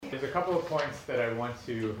There's a couple of points that I want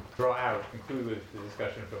to draw out, conclude with the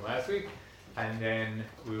discussion from last week, and then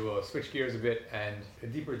we will switch gears a bit and a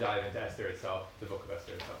deeper dive into Esther itself, the book of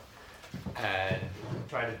Esther itself, and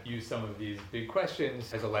try to use some of these big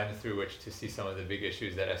questions as a lens through which to see some of the big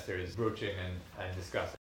issues that Esther is broaching and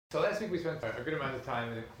discussing. So last week we spent a good amount of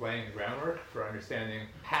time laying the groundwork for understanding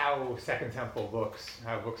how Second Temple books,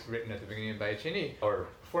 how books written at the beginning of Bayit Sheni, or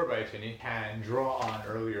before Bayit Sheni, can draw on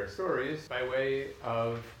earlier stories by way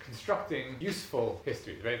of constructing useful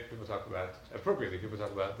histories, right? People talk about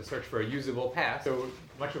the search for a usable past. So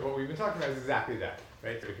much of what we've been talking about is exactly that,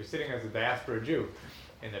 right? So if you're sitting as a diaspora Jew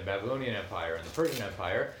in the Babylonian Empire and the Persian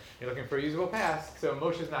Empire, you're looking for a usable past, so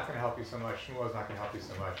Moshe's not going to help you so much, Shmuel's not going to help you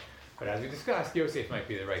so much. But as we discussed, Yosef might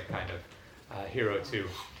be the right kind of hero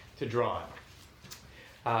to draw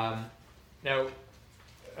on. Now,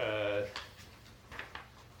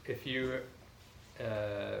 if you,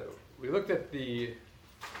 we looked at the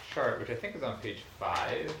chart, which I think is on page 5.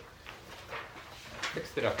 I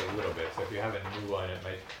fixed it up a little bit, so if you have a new one, it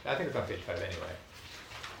might, I think it's on page 5 anyway.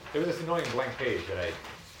 There was this annoying blank page that I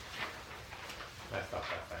messed up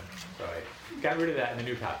last time, so I got rid of that in the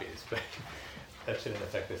new copies, but that shouldn't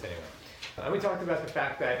affect this anyway. And we talked about the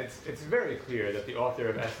fact that it's very clear that the author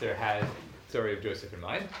of Esther has the story of Joseph in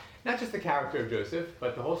mind. Not just the character of Joseph,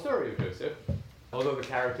 but the whole story of Joseph. Although the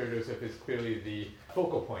character of Joseph is clearly the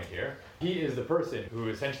focal point here, he is the person who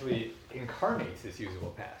essentially incarnates this usable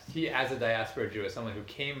past. He, as a diaspora Jew, as someone who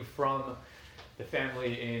came from the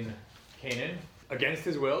family in Canaan, against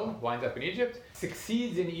his will, winds up in Egypt,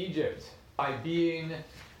 succeeds in Egypt by being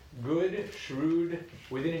good, shrewd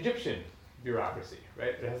within Egyptian bureaucracy,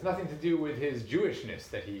 right? It has nothing to do with his Jewishness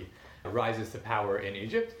that he rises to power in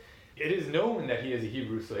Egypt. It is known that he is a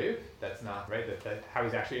Hebrew slave. That's not, right? That's how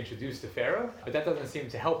he's actually introduced to Pharaoh. But that doesn't seem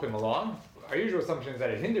to help him along. Our usual assumption is that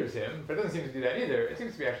it hinders him, but it doesn't seem to do that either. It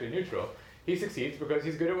seems to be actually neutral. He succeeds because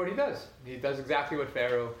he's good at what he does. He does exactly what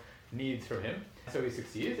Pharaoh needs from him. So he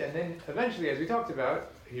succeeds, and then eventually, as we talked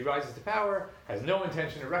about, he rises to power, has no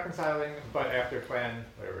intention of reconciling, but after plan,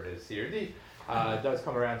 whatever it is, C or D, does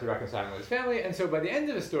come around to reconciling with his family. And so by the end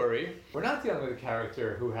of the story, we're not dealing with a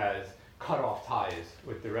character who has cut off ties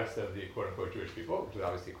with the rest of the quote-unquote Jewish people, which was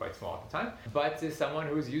obviously quite small at the time, but is someone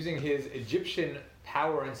who is using his Egyptian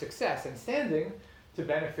power and success and standing to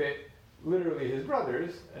benefit literally his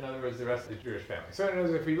brothers, in other words, the rest of the Jewish family. So in other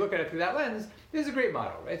words, if we look at it through that lens, this is a great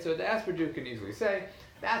model, right? So the diaspora Jew can easily say,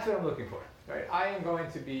 that's what I'm looking for, right? I am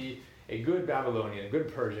going to be a good Babylonian, a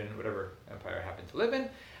good Persian, whatever empire I happen to live in,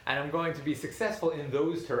 and I'm going to be successful in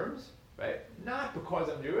those terms, right? Not because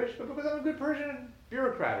I'm Jewish, but because I'm a good Persian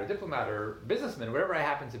bureaucrat or diplomat or businessman, whatever I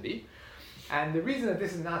happen to be. And the reason that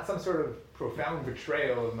this is not some sort of profound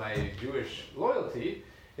betrayal of my Jewish loyalty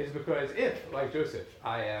is because if, like Joseph,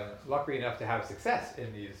 I am lucky enough to have success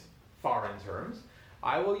in these foreign terms,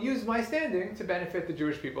 I will use my standing to benefit the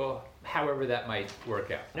Jewish people, however that might work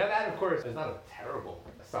out. Now that, of course, is not a terrible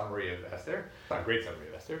summary of Esther. It's not a great summary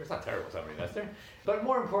of Esther. It's not a terrible summary of Esther. But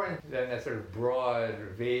more important than that sort of broad,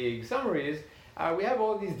 vague summaries, we have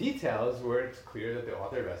all these details where it's clear that the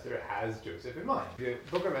author of Esther has Joseph in mind. The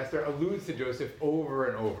book of Esther alludes to Joseph over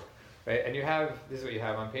and over, right? And you have, this is what you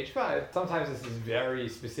have on page 5. Sometimes this is very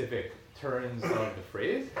specific turns of the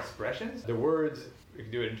phrase, expressions. The words, we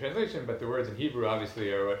can do it in translation, but the words in Hebrew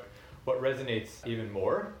obviously are what resonates even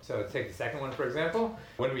more. So let's take the second one, for example.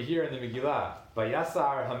 When we hear in the Megillah,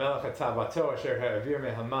 Vayasar hamelach et tabato asher ha'avir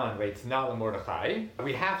mehaman vayitna leMordechai,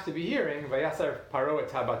 we have to be hearing Vayasar paro et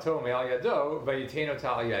tabato me'al yado vayiteno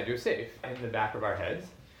tal yad Yosef in the back of our heads.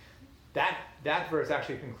 That verse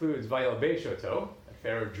actually concludes Vayalbesh oto,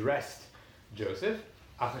 Pharaoh dressed Joseph.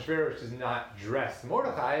 Achashverosh does not dress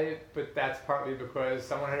Mordechai, but that's partly because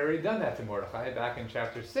someone had already done that to Mordechai back in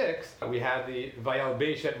chapter 6. We have the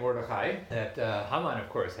Vayalbesh et Mordechai, that Haman, of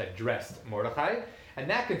course, had dressed Mordechai, and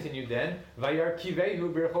that continued then, Vayar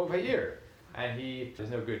kivehu birchov ha'ir. And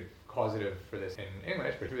there's no good causative for this in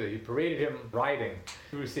English, but really he paraded him riding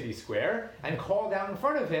through City Square and called out in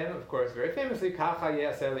front of him, of course, very famously, Kacha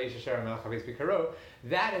yaseh le'ish asher hamelech havis bikaro.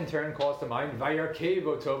 That in turn calls to mind Vayarkev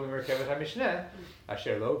oto b'merkevet hamishneh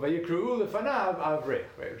asher lo vayikru'u lefanav avrech,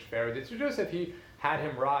 right, which Pharaoh did to Joseph. He had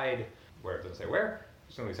him ride, where it doesn't say where,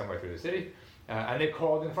 presumably somewhere through the city, and they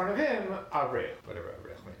called in front of him avrech, whatever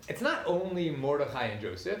avrech means. It's not only Mordechai and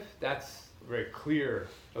Joseph, that's very clear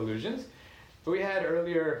allusions, but we had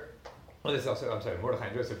earlier, well, this is also, Mordechai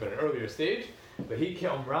and Joseph, but an earlier stage, but he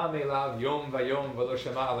ke'omram elav yom vayom v'lo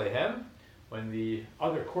shama alehem, when the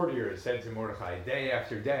other courtiers said to Mordechai day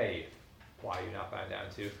after day, why are you not bound down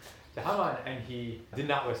to Haman? And he did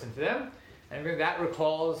not listen to them. And that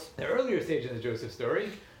recalls the earlier stage in the Joseph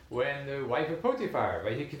story, when the wife of Potiphar,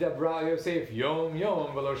 Vayikdabra Yosef Yom Yom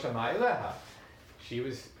V'lo Shama Eleha, she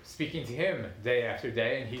was speaking to him day after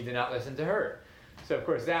day, and he did not listen to her. So of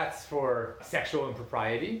course that's for sexual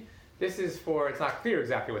impropriety. This is for, it's not clear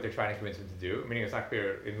exactly what they're trying to convince him to do, meaning it's not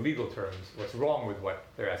clear in legal terms what's wrong with what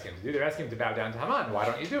they're asking him to do. They're asking him to bow down to Haman. Why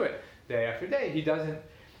don't you do it? Day after day, he doesn't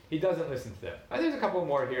listen to them. And there's a couple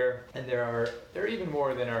more here, and there are even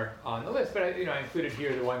more than are on the list, but I included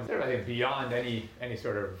here the ones that are, I think, beyond any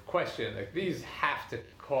sort of question. Like, these have to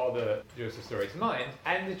call the Joseph story to mind.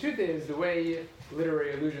 And the truth is, the way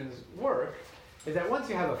literary allusions work is that once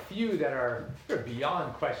you have a few that are sort of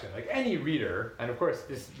beyond question, like any reader, and of course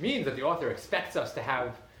this means that the author expects us to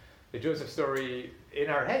have the Joseph story in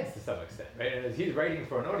our heads to some extent, right? And as he's writing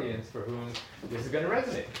for an audience for whom this is going to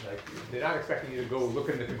resonate. Like, they're not expecting you to go look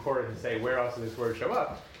in the concordance and say, where else does this word show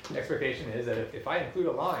up? The expectation is that if I include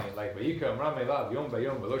a line like Vayikam Ramelav Yom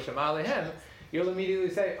Bayom V'lo Shama Alehem, you'll immediately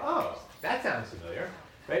say, oh, that sounds familiar,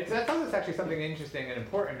 right? So that tells us actually something interesting and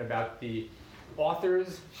important about the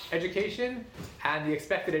author's education and the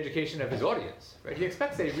expected education of his audience, right? He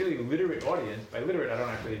expects a really literate audience. By literate, I don't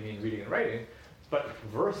actually mean reading and writing, but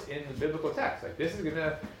versed in the biblical text. Like, this is going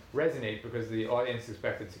to resonate because the audience is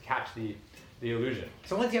expected to catch the allusion.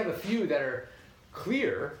 So once you have a few that are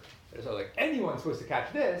clear, so like anyone's supposed to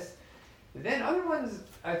catch this, then other ones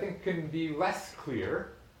I think can be less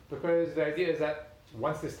clear, because the idea is that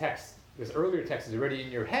once this earlier text is already in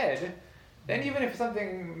your head, then even if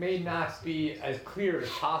something may not be as clear as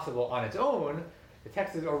possible on its own, the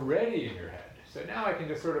text is already in your head. So now I can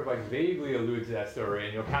just sort of like vaguely allude to that story,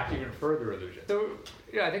 and you'll catch even further allusions. So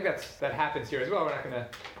I think that happens here as well. We're not going to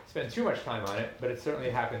spend too much time on it, but it certainly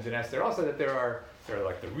happens in Esther also that there are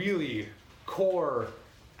like the really core,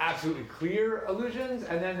 absolutely clear allusions,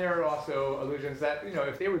 and then there are also allusions that,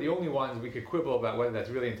 if they were the only ones, we could quibble about whether that's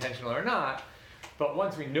really intentional or not. But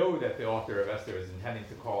once we know that the author of Esther is intending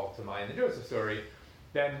to call to mind the Joseph story,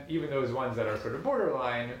 then even those ones that are sort of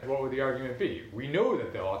borderline, what would the argument be? We know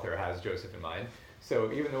that the author has Joseph in mind,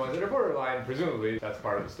 so even the ones that are borderline, presumably that's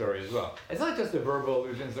part of the story as well. It's not just the verbal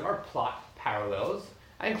allusions, there are plot parallels.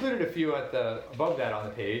 I included a few above that on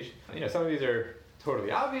the page. Some of these are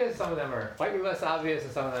totally obvious, some of them are slightly less obvious,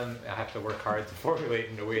 and some of them I have to work hard to formulate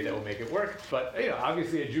in a way that will make it work. But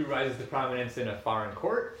obviously a Jew rises to prominence in a foreign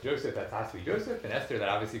court. Joseph, that has to be Joseph, and Esther, that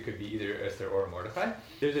obviously could be either Esther or Mordecai.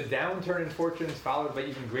 There's a downturn in fortunes followed by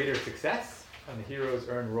even greater success, and the heroes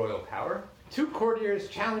earn royal power. 2 courtiers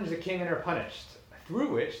challenge the king and are punished,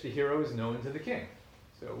 through which the hero is known to the king.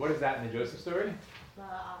 So what is that in the Joseph story?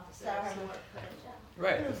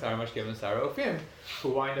 Right, the Sarah Mashkim and Sarah Ophim, who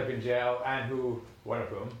wind up in jail, and one of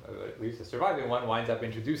whom, at least the surviving one, winds up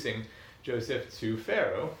introducing Joseph to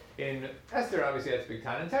Pharaoh. In Esther, obviously, that's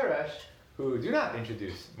Bigtan and Teresh, who do not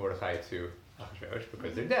introduce Mordecai to Achashverosh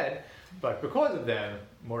because they're dead, but because of them,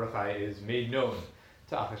 Mordecai is made known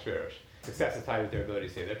to Achashverosh. Success is tied with their ability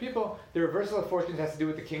to save their people. The reversal of fortunes has to do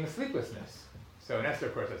with the king's sleeplessness. So in Esther,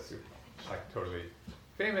 of course, that's like totally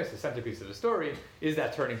famous. The centerpiece of the story is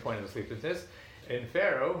that turning point of the sleeplessness. In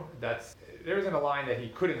Pharaoh, there isn't a line that he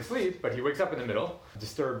couldn't sleep, but he wakes up in the middle,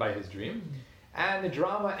 disturbed by his dream. And the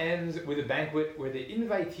drama ends with a banquet where the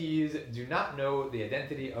invitees do not know the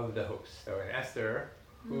identity of the host. So in Esther,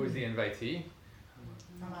 who is the invitee?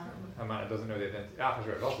 Haman doesn't know the identity.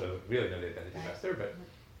 Ahasuerus also doesn't really know the identity of Esther, but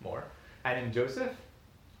more. And in Joseph?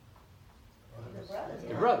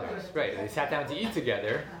 The brothers, right. They sat down to eat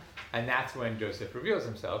together, and that's when Joseph reveals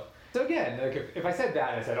himself. So again, like if I said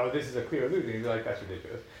that and I said, oh, this is a clear allusion, you'd be like, that's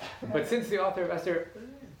ridiculous. But since the author of Esther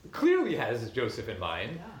clearly has Joseph in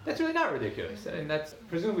mind, that's really not ridiculous. And that's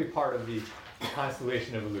presumably part of the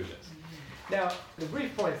constellation of allusions. Now, the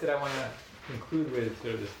brief points that I want to conclude with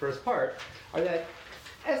sort of this first part are that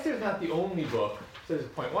Esther's not the only book. So this is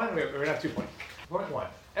point one, we're going to have 2 points. Point one,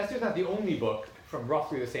 Esther's not the only book from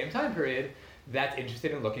roughly the same time period that's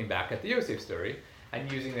interested in looking back at the Yosef story and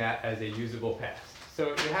using that as a usable past. So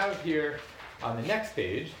you have here on the next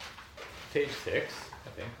page, page 6, I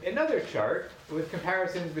think, another chart with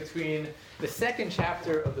comparisons between the second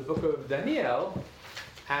chapter of the book of Daniel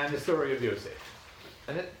and the story of Yosef.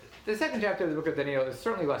 And the second chapter of the book of Daniel is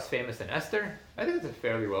certainly less famous than Esther. I think it's a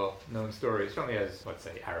fairly well-known story. It certainly has, let's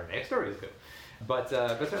say, Aramaic stories too, but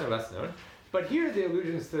certainly less known. But here the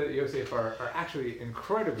allusions to Yosef are actually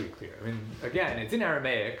incredibly clear. I mean, again, it's in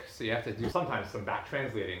Aramaic, so you have to do sometimes some back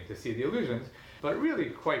translating to see the allusions, but really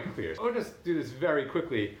quite clear. I'll just do this very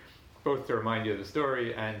quickly, both to remind you of the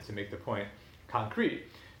story and to make the point concrete.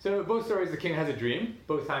 So both stories, the king has a dream.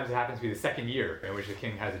 Both times it happens to be the second year in which the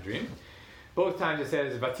king has a dream. Both times it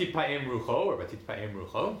says, Vatitpaim rucho, or Vatitpaim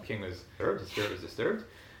rucho. The king was disturbed, his spirit was disturbed.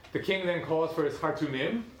 The king then calls for his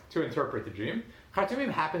chartumim, to interpret the dream.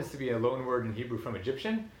 Khartoumim happens to be a loan word in Hebrew from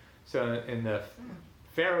Egyptian. So in the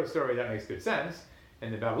Pharaoh story, that makes good sense.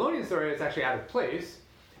 In the Babylonian story, it's actually out of place.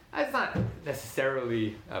 That's not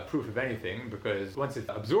necessarily proof of anything, because once it's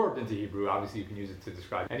absorbed into Hebrew, obviously you can use it to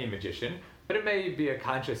describe any magician. But it may be a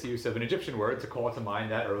conscious use of an Egyptian word to call to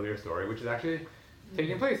mind that earlier story, which is actually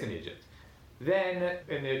taking place in Egypt. Then,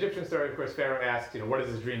 in the Egyptian story, of course, Pharaoh asks, what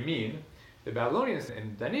does this dream mean? The Babylonians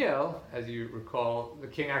in Daniel, as you recall, the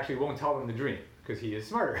king actually won't tell them the dream, because he is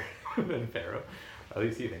smarter than Pharaoh. At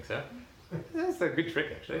least he thinks so. That's a good trick,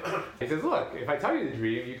 actually. He says, look, if I tell you the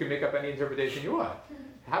dream, you can make up any interpretation you want.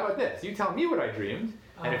 How about this? You tell me what I dreamed,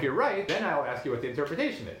 and if you're right, then I'll ask you what the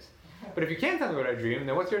interpretation is. But if you can't tell me what I dreamed,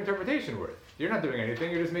 then what's your interpretation worth? You're not doing anything,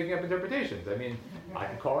 you're just making up interpretations. I mean, I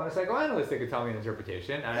could call in a psychoanalyst, they could tell me an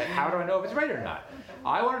interpretation, and how do I know if it's right or not?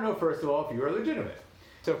 I want to know, first of all, if you are legitimate.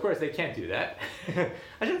 So, of course, they can't do that. I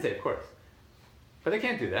shouldn't say of course, but they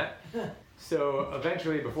can't do that. So,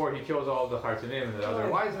 eventually, before he kills all the Khartoumim and the other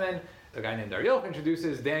wise men, a guy named Arioch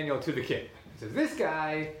introduces Daniel to the king. He says, this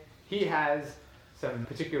guy, he has some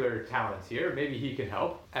particular talents here, maybe he can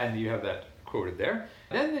help, and you have that quoted there.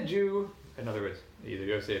 Then the Jew, in other words, either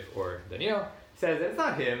Yosef or Daniel, says that it's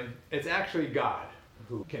not him, it's actually God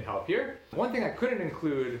who can help here. One thing I couldn't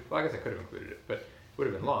include, well, I guess I could have included it, but it would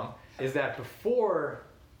have been long, is that before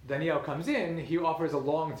Daniel comes in, he offers a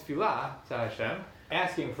long tefillah to Hashem,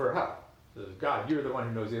 asking for help. Says, God, you're the one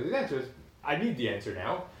who knows the answers. I need the answer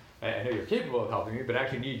now. I know you're capable of helping me, but I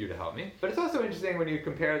actually need you to help me. But it's also interesting when you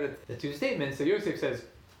compare the two statements. So Yosef says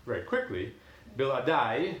very quickly,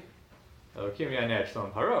 Biladai, Elokim Yaneh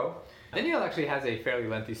Shlom Paro. Daniel actually has a fairly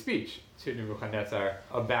lengthy speech to Nebuchadnezzar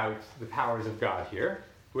about the powers of God here,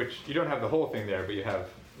 which you don't have the whole thing there, but you have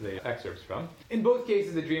the excerpts from. In both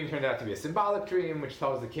cases, the dream turned out to be a symbolic dream, which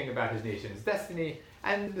tells the king about his nation's destiny,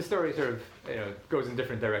 and the story sort of goes in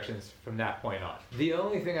different directions from that point on. The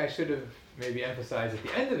only thing I should have maybe emphasized at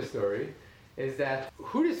the end of the story is that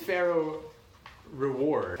who does Pharaoh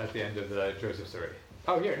reward at the end of the Joseph story?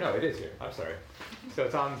 Oh, here, no, it is here. I'm sorry. So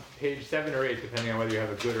it's on page 7 or 8, depending on whether you have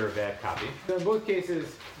a good or a bad copy. So in both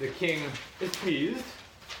cases, the king is pleased,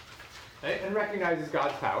 right, and recognizes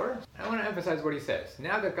God's power. I want to emphasize what he says.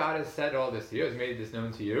 Now that God has said all this to you, has made this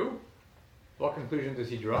known to you, what conclusion does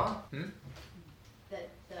he draw? That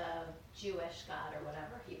the Jewish God or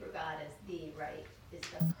whatever, Hebrew God, is the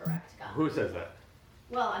correct God. Who says that?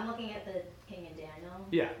 Well, I'm looking at the king in Daniel.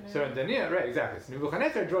 Yeah, so in Daniel, right, exactly. So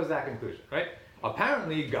Nebuchadnezzar draws that conclusion, right?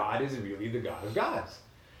 Apparently, God is really the God of gods.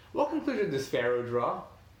 What conclusion does Pharaoh draw?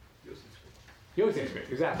 Yosef's great,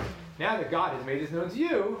 exactly. Now that God has made this known to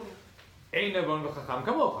you, Ein Navon v'chacham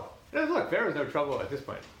kamocha. Look, Pharaoh's no trouble at this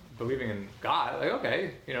point believing in God. Like,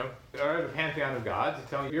 okay, I have a pantheon of gods. You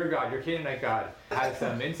tell me your God, your Canaanite God, has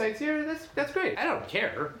some insights here. That's great. I don't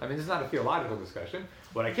care. I mean, this is not a theological discussion.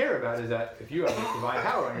 What I care about is that if you have this divine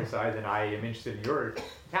power on your side, then I am interested in your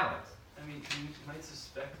talents. I mean, you might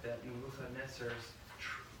suspect that Nebuchadnezzar's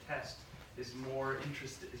test is more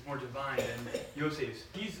divine than Yosef's.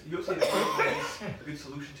 Yosef finds a good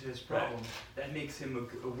solution to his problem. Right. That makes him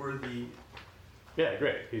a worthy. Yeah,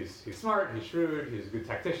 great. He's smart, he's shrewd, he's a good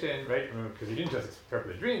tactician, right? Because he didn't just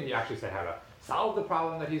interpret the dream, he actually said how to solve the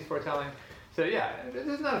problem that he's foretelling. So yeah, this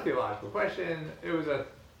is not a theological question. It was a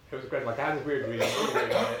question like, I have this weird dream,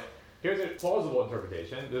 here's a plausible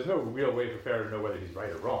interpretation. There's no real way for Pharaoh to know whether he's right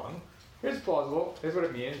or wrong. Here's plausible, here's what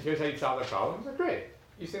it means, here's how you solve the problem. Like, great,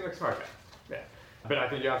 you seem like a smart guy. Yeah. But I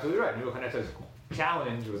think you're absolutely right. Nebuchadnezzar's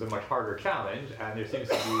challenge was a much harder challenge, and there seems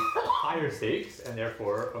to be higher stakes, and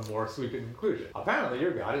therefore a more sweeping conclusion. Apparently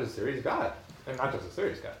your God is a serious God, and not just a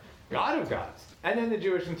serious God, God of gods. And then the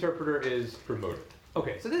Jewish interpreter is promoted.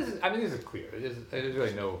 Okay, so this is clear. There's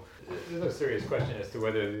really no serious question as to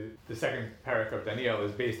whether the second parak of Daniel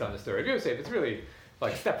is based on the story of Yosef. It's really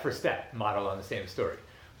like step for step model on the same story.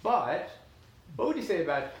 But what would you say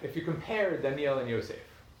about if you compare Daniel and Yosef?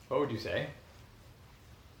 What would you say?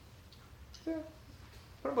 So,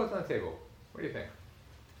 put them both on the table. What do you think?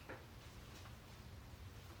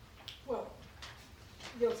 Well,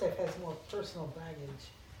 Yosef has more personal baggage.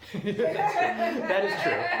 That is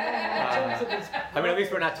true. I mean, at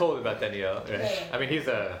least we're not told about Daniel. Right? Yeah. I mean, he's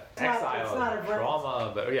an exile,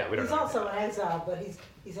 trauma, but yeah, we don't know. He's also an exile, but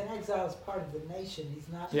he's an exile as part of the nation. He's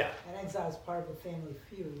not an exile as part of a family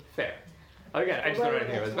feud. Fair. Again, I just don't know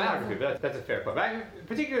anything about his biography, but that's a fair point. But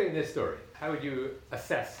particularly in this story, how would you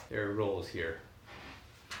assess their roles here?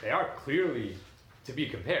 They are clearly to be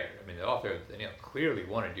compared. I mean, the author of Daniel clearly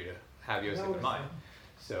wanted you to have Yosef in mind.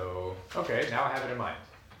 So, okay, now I have it in mind.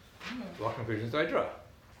 What conclusions do I draw?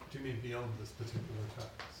 Do you mean beyond this particular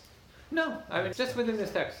text? No, I mean just within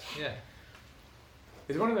this text, yeah.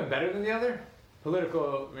 Is one of them better than the other?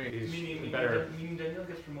 Political, I mean, he's better. Meaning Daniel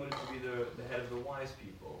gets promoted to be the head of the wise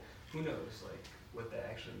people. Who knows, like, what that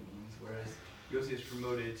actually means? Whereas Yosef is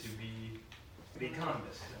promoted to be the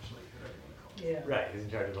economist, essentially, whatever you want to call it. Yeah. Right, he's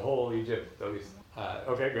in charge of the whole Egypt, at least.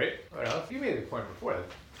 Okay, great. What else? You made the point before that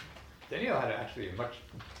Daniel had actually a much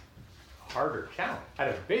harder challenge. At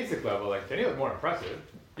a basic level, like, Daniel was more impressive.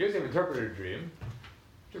 Yosef interpreted a dream,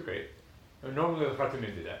 which is great. And normally the Khatim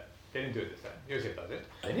didn't do that. They didn't do it this time. Yosef does it.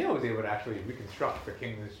 Daniel was able to actually reconstruct the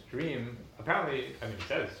king's dream. Apparently, I mean, he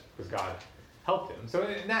says, because God helped him. So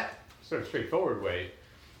in that sort of straightforward way,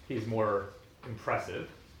 he's more impressive.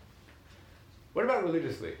 What about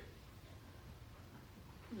religiously?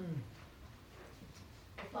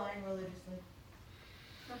 Define religiously.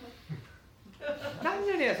 Not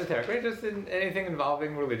in any esoteric way, just in anything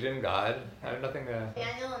involving religion, God. I have nothing to...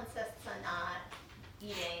 Daniel insists on not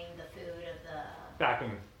eating the food of the... Back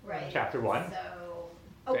in chapter 1. So,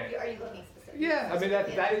 Okay. are you looking specifically? Yeah, I mean,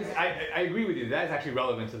 that is, I agree with you. That is actually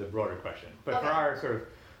relevant to the broader question. But for Okay. our sort of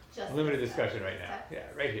Just limited this discussion right now. text. Yeah,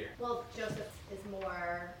 right here. Well, Joseph is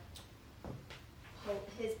more,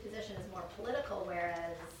 his position is more political,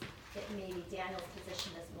 whereas maybe Daniel's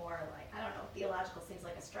position is more like, I don't know, theological seems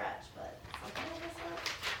like a stretch, but something like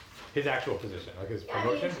this. His actual position, like his Yeah, I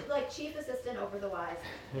mean, promotion. like chief assistant over the wise.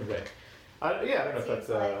 Right. Yeah, I don't know if Seems that's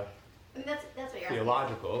like- I mean, that's what you're asking.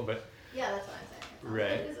 theological, but Yeah, that's what I'm saying. It sounds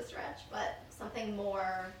Right. like it is a stretch, but something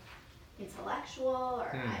more intellectual, or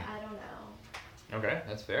I don't know. okay,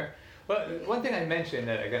 that's fair. Well, one thing I mentioned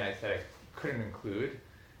that, again, I said I couldn't include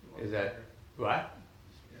is that, what?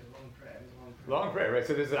 Yeah, long prayer. Long prayer, right?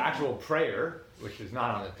 So there's an actual prayer, which is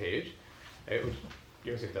not on the page, right, which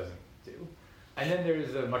Yosef doesn't do. And then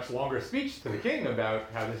there's a much longer speech to the king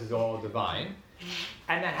about how this is all divine.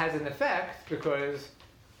 And that has an effect because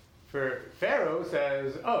for Pharaoh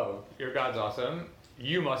says, oh, your God's awesome,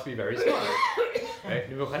 you must be very smart. Right?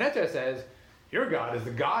 Nebuchadnezzar says, your God is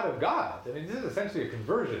the God of gods. I mean, this is essentially a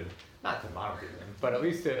conversion, not to monotheism, but at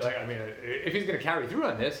least to, like, I mean, if he's going to carry through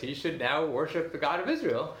on this, he should now worship the God of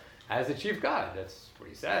Israel as the chief God. That's what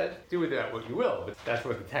he said. Do with that what you will, but that's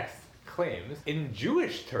what the text claims. In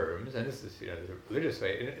Jewish terms, and this is, the religious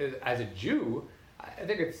way, as a Jew, I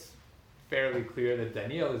think it's fairly clear that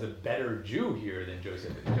Daniel is a better Jew here than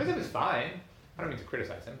Joseph is. Joseph is fine. I don't mean to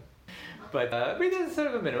criticize him. But he does sort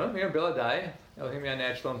of a minimum. Biladai, Elohim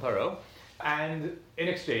Yaneh Shalom Paro. And in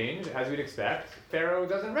exchange, as we'd expect, Pharaoh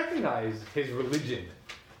doesn't recognize his religion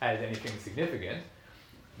as anything significant.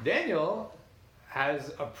 Daniel has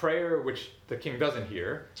a prayer which the king doesn't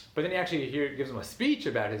hear, but then he actually gives him a speech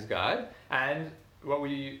about his God, and what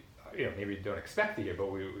we maybe don't expect to hear,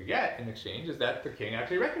 but we get in exchange is that the king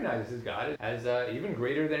actually recognizes his God as even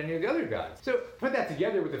greater than any of the other gods. So put that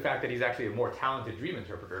together with the fact that he's actually a more talented dream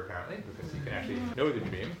interpreter, apparently, because he can actually know the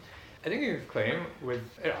dream. I think you can claim with,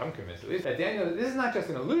 I'm convinced at least, that Daniel, this is not just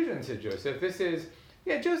an allusion to Joseph, this is,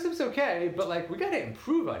 Joseph's okay, but like, we gotta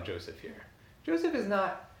improve on Joseph here. Joseph is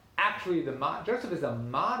not actually Joseph is a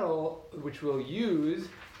model which we'll use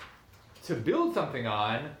to build something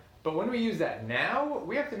on, but when we use that now,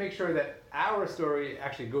 we have to make sure that our story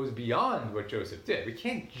actually goes beyond what Joseph did. We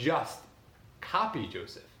can't just copy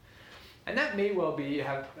Joseph. And that may well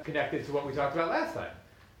have connected to what we talked about last time.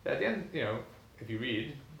 At the end, if you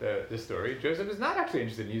read the story, Joseph is not actually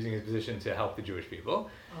interested in using his position to help the Jewish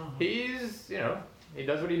people. He's, he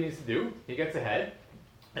does what he needs to do, he gets ahead,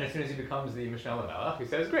 and as soon as he becomes the Mishneh Lamelech, he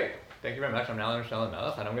says, great, thank you very much, I'm now the Mishneh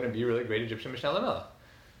Lamelech, and I'm going to be a really great Egyptian Mishneh Lamelech.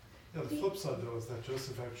 Yeah, the flip side, though, is that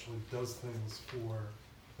Joseph actually does things for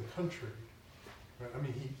the country. Right? I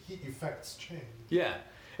mean, he effects change. Yeah,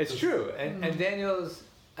 it's true. And Daniel's,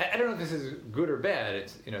 I don't know if this is good or bad.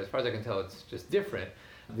 It's, as far as I can tell, it's just different.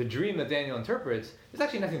 The dream that Daniel interprets, there's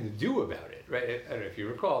actually nothing to do about it, right? I don't know if you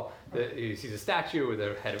recall, he sees a statue with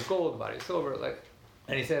a head of gold, body of silver,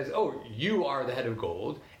 and he says, oh, you are the head of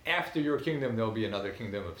gold. After your kingdom, there'll be another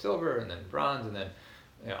kingdom of silver, and then bronze, and then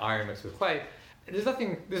iron mixed with clay. There's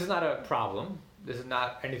nothing, this is not a problem. This is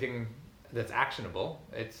not anything that's actionable.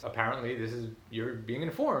 It's apparently, you're being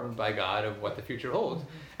informed by God of what the future holds.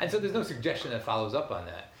 And so there's no suggestion that follows up on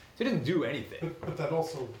that. So it doesn't do anything. But that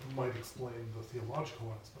also might explain the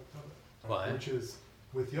theological aspect of it. Why? Which is,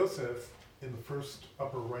 with Yosef, in the first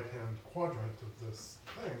upper right-hand quadrant of this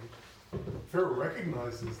thing, Pharaoh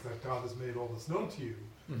recognizes that God has made all this known to you,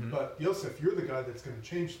 but Yosef, you're the guy that's going to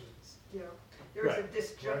change things. Yeah, there's a Right.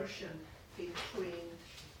 disjunction between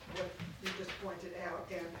what you just pointed out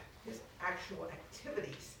and his actual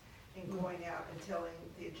activities in going out and telling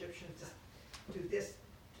the Egyptians to do this,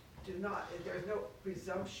 do not. There's no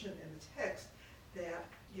presumption in the text that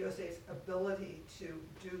Yosef's ability to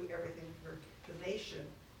do everything for the nation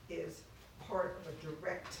is part of a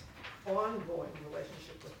direct, ongoing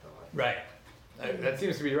relationship with God. Right. That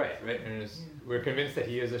seems to be right? And we're convinced that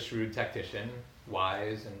he is a shrewd tactician,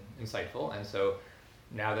 wise and insightful, and so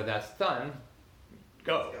now that that's done,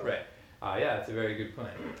 go. Right. Yeah, that's a very good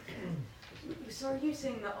point. So are you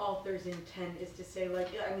saying the author's intent is to say, like,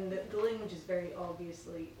 I mean, the language is very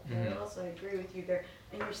obviously there. Also, I agree with you there.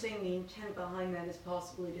 And you're saying the intent behind that is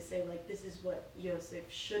possibly to say, like, this is what Yosef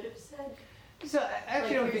should have said? So I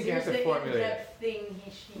actually don't think you have to formulate it.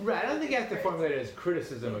 Right, I don't think you have to formulate it as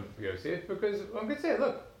criticism of Yosef, because one could say,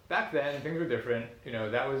 look, back then things were different,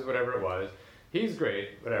 that was whatever it was. He's great,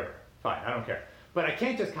 whatever, fine, I don't care. But I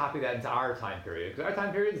can't just copy that into our time period, because our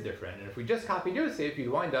time period is different. And if we just copied Yosef,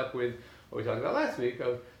 you'd wind up with what we talked about last week,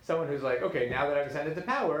 of someone who's like, okay, now that I've ascended to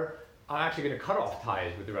power, I'm actually going to cut off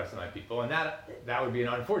ties with the rest of my people, and that would be an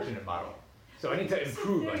unfortunate model. So I need to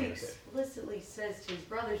improve on Yosef. Explicitly says to his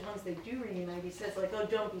brothers, once they do reunite, he says, like, oh,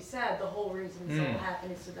 don't be sad, the whole reason this all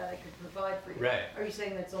happened is so that I could provide for you. Right. Are you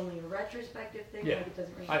saying that's only a retrospective thing? Yeah. Like it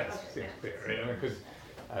doesn't really I think it seems clear, right? Because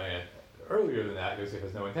earlier than that, Yosef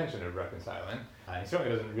has no intention of reconciling. He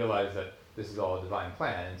certainly doesn't realize that this is all a divine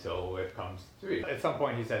plan until it comes to be. At some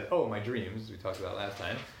point he says, oh, my dreams, we talked about last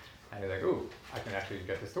time, and he's like, ooh, I can actually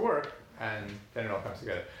get this to work, and then it all comes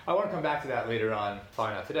together. I want to come back to that later on,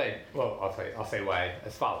 probably not today. Well, I'll say why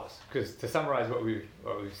as follows. Because to summarize what we've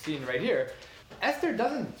seen right here, Esther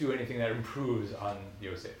doesn't do anything that improves on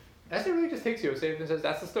Yosef. Esther really just takes Yosef and says,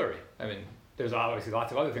 that's the story. I mean, there's obviously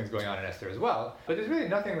lots of other things going on in Esther as well, but there's really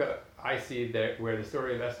nothing that I see there where the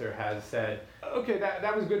story of Esther has said, okay,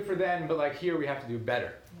 that was good for them, but like here we have to do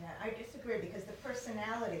better. Yeah, I disagree, because the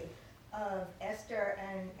personality of Esther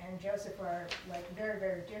and Joseph are like very,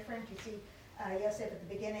 very different. You see, Joseph at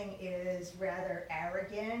the beginning is rather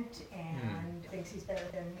arrogant and thinks he's better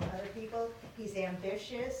than other people. He's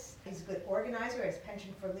ambitious. He's a good organizer, has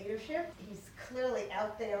penchant for leadership. He's clearly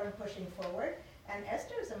out there and pushing forward. And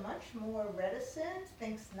Esther is a much more reticent,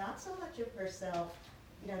 thinks not so much of herself,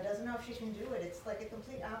 doesn't know if she can do it. It's like a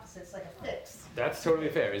complete opposite. It's like a fix. That's totally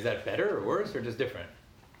fair. Is that better or worse or just different?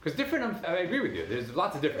 Because different, I agree with you. There's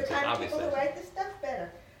lots of differences, The kind of obviously. people who write this stuff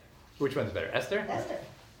better. Which one's better, Esther? Esther.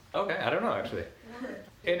 Okay, I don't know actually.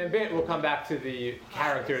 In a bit, we'll come back to the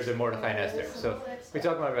characters of Mordecai and Esther. So we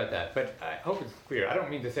talk more about that. But I hope it's clear. I don't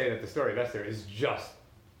mean to say that the story of Esther is just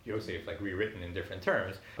Yosef, like rewritten in different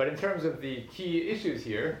terms. But in terms of the key issues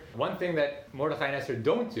here, one thing that Mordecai and Esther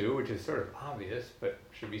don't do, which is sort of obvious but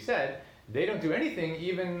should be said, they don't do anything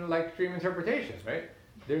even like dream interpretations, right?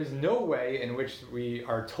 There's no way in which we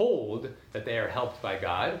are told that they are helped by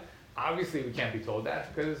God. Obviously, we can't be told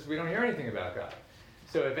that because we don't hear anything about God.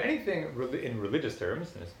 So if anything, in religious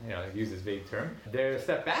terms, I use this vague term, they're a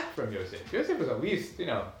step back from Yosef. Yosef was at least,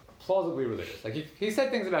 plausibly religious. Like he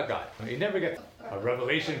said things about God. He never gets a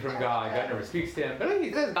revelation from God. God never speaks to him. But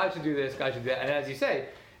he says God should do this, God should do that. And as you say,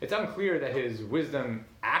 it's unclear that his wisdom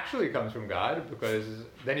actually comes from God, because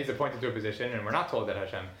then he's appointed to a position and we're not told that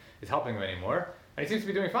Hashem is helping him anymore. And he seems to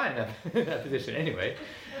be doing fine in that position anyway.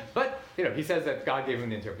 But, he says that God gave him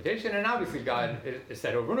the interpretation, and obviously God is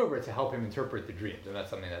said over and over to help him interpret the dreams. And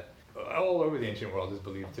that's something that all over the ancient world is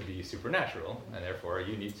believed to be supernatural, and therefore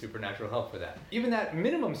you need supernatural help for that. Even that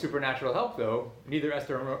minimum supernatural help, though, neither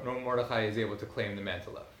Esther nor Mordecai is able to claim the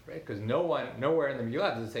mantle of, right? Because nowhere in the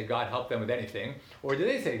Megillah does it say God helped them with anything, or do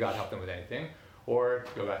they say God helped them with anything? Or,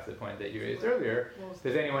 to go back to the point that you raised earlier,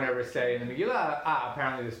 does anyone ever say in the Megillah,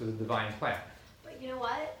 apparently this was a divine plan? But you know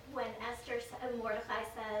what? When Mordecai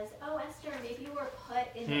says, oh, Esther, maybe you were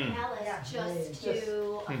put in the palace just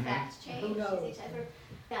to affect change.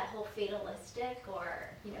 That whole fatalistic or,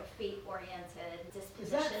 fate-oriented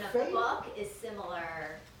disposition of the book is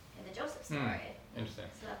similar in the Joseph story. Interesting.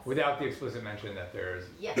 So without the explicit mention that there's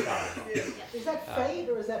Is that fate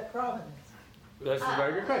or is that providence? That's a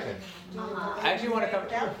very good question. I actually want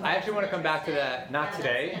to come back to that, not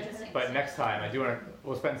today, but next time.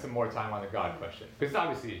 We'll spend some more time on the God question. Because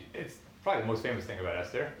obviously, it's probably the most famous thing about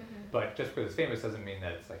Esther, but just because it's famous doesn't mean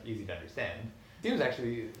that it's like easy to understand. It seems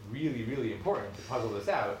actually really, really important to puzzle this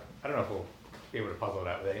out. I don't know if we'll be able to puzzle it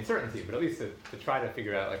out with any certainty, but at least to try to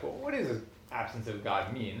figure out, like, well, what does this absence of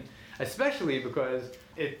God mean? Especially because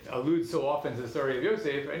it alludes so often to the story of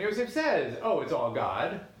Yosef, and Yosef says, oh, it's all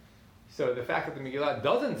God. So the fact that the Megillah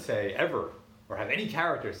doesn't say ever, or have any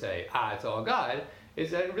character say, it's all God,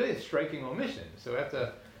 is really a striking omission. So we have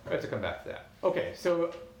to come back to that. Okay,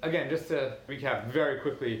 so again, just to recap very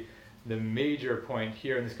quickly the major point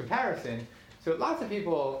here in this comparison. So lots of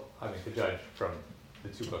people, to judge from the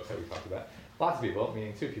two books that we talked about, lots of people,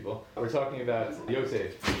 meaning 2 people. We're talking about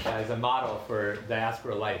Yosef as a model for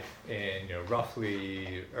diaspora life in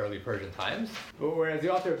roughly early Persian times. Whereas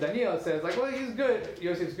the author of Daniel says, like, well, he's good,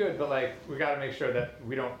 Yosef's good, but like we got to make sure that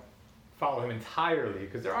we don't follow him entirely,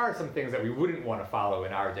 because there are some things that we wouldn't want to follow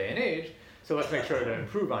in our day and age. So let's make sure to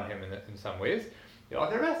improve on him in some ways. The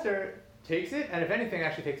author of Esther takes it, and if anything,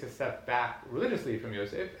 actually takes a step back religiously from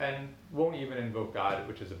Yosef and won't even invoke God,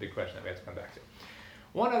 which is a big question that we have to come back to.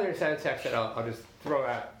 One other set of text that I'll just throw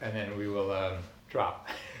out and then we will drop.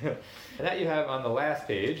 And that you have on the last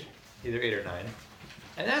page, either 8 or 9.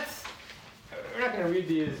 And that's, we're not going to read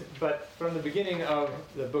these, but from the beginning of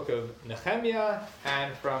the book of Nehemiah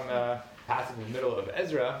and from a passage in the middle of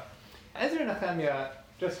Ezra. Ezra and Nehemiah,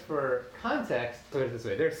 just for context, put it this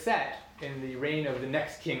way, they're set in the reign of the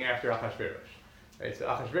next king after Achashverosh. Right? So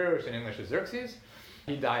Achashverosh in English is Xerxes.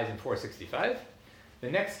 He dies in 465.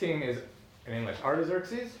 The next king is, in English,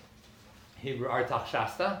 Artaxerxes. Hebrew,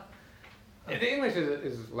 Artaxshasta. And the English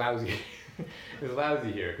is lousy. is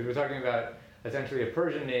lousy here, because we're talking about essentially a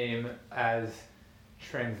Persian name as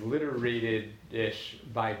transliterated-ish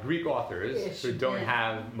by Greek authors who don't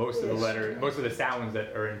have most of the letters, most of the sounds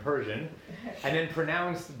that are in Persian, and then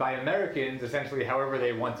pronounced by Americans essentially however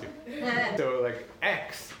they want to. So like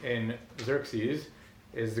X in Xerxes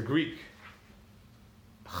is the Greek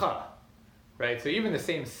ch, right? So even the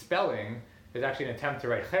same spelling is actually an attempt to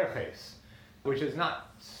write Cherches, which is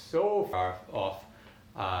not so far off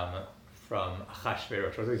from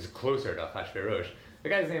Achashverosh, or at least closer to Achashverosh. The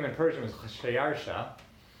guy's name in Persian was Shayarsha.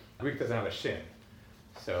 Greek doesn't have a shin,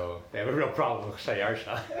 so they have a real problem with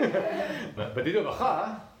Shayarsha. but they do have a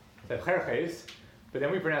cha, they have Cherches, but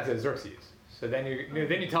then we pronounce it Xerxes. So then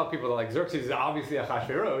you tell people that like Xerxes is obviously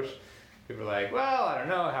Achashverosh. People are like, well, I don't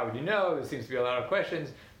know, how would you know? There seems to be a lot of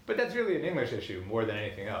questions. But that's really an English issue more than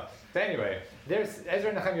anything else. So anyway, Ezra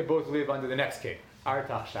and Nehemiah both live under the next king,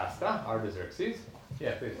 Artaxshasta, Artaxerxes.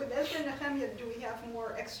 Yeah, please. With Ezra and Nehemiah, do we have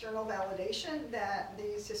more external validation that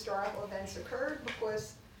these historical events occurred?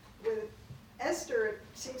 Because with Esther, it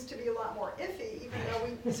seems to be a lot more iffy, even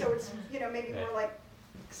though so it's, maybe more like,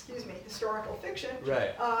 historical fiction.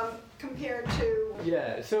 Right. Compared to,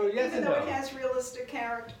 so yes even and though no. it has realistic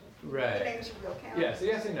character, Right. the names of real characters. Yeah, so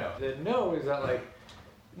yes and no. The no is that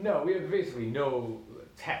no, we have basically no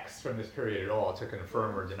text from this period at all to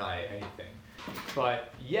confirm or deny anything.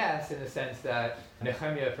 But yes, in the sense that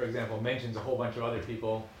Nehemiah, for example, mentions a whole bunch of other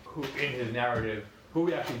people who, in his narrative, who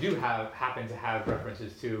we actually do happen to have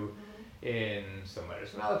references to in some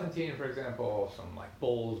letters from Elephantine, for example, some like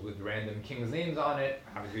bowls with random kings' names on it,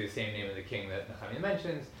 obviously the same name of the king that Nehemiah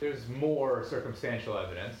mentions. There's more circumstantial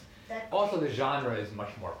evidence. Also, the genre is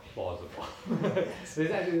much more plausible.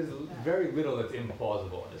 There's very little that's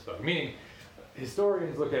implausible in this book. Meaning,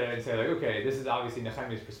 historians look at it and say, like, okay, this is obviously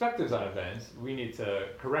Nehemiah's perspectives on events. We need to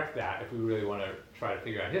correct that if we really want to try to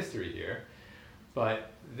figure out history here.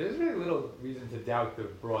 But there's very little reason to doubt the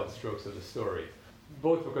broad strokes of the story,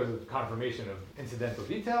 both because of confirmation of incidental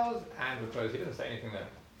details and because he doesn't say anything that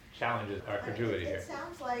challenges our credulity here. It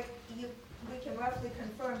sounds like we can roughly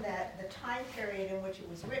confirm that the time period in which it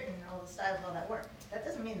was written, all the style and all that work, that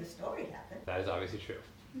doesn't mean the story happened. That is obviously true.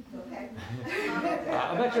 Okay.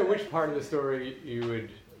 I'm not sure which part of the story you would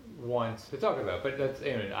want to talk about, but that's,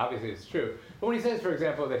 obviously it's true. But when he says, for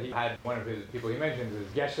example, that he had one of his people he mentions is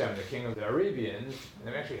Geshem, the king of the Arabians,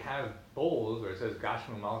 and they actually have bowls where it says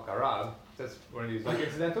Gashmu Malk Arab. That's one of these like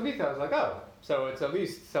incidental details, like, oh, so it's at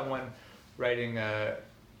least someone writing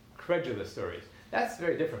credulous stories. That's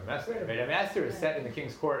very different from Esther, right? I mean, Esther is set in the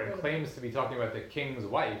king's court and claims to be talking about the king's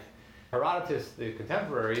wife. Herodotus, the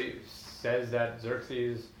contemporary, says that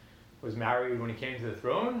Xerxes was married when he came to the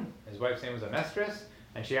throne. His wife's name was Amestris,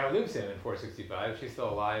 and she outlives him in 465. She's still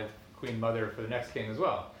alive, queen mother for the next king as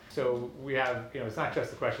well. So we have, it's not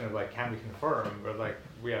just a question of like, can we confirm, but like,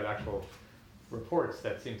 we have actual reports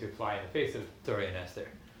that seem to fly in the face of story in Esther.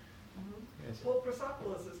 Mm-hmm. Yes. Well,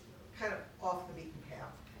 Persepolis is kind of off the beaten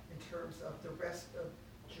path in terms of the rest of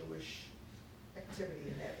Jewish activity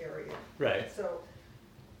in that area. Right. So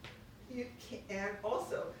you can, and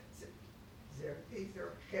also Xerxes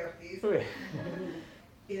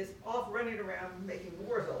is off running around making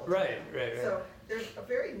wars all the time. Right. So there's a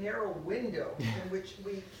very narrow window in which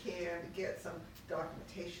we can get some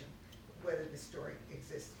documentation whether the story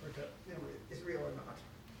exists or is real or not.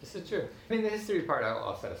 This is true. I mean, the history part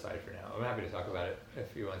I'll set aside for now. I'm happy to talk about it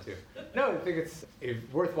if you want to. No, I think it's a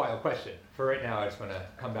worthwhile question. For right now, I just want to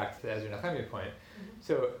come back to the Ezra Nehemiah point.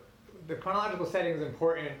 So the chronological setting is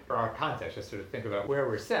important for our context, just to think about where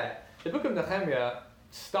we're set. The book of Nehemiah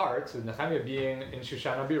starts with Nehemiah being in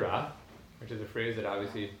Shushan Abirah, which is a phrase that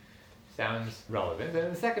obviously Sounds relevant. And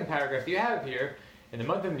in the second paragraph you have here, in the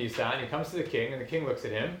month of Nisan, he comes to the king, and the king looks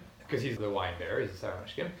at him, because he's the wine bearer, he's the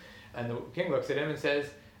Sarmashkim, and the king looks at him and says,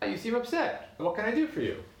 you seem upset. What can I do for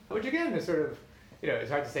you? Which again is sort of, it's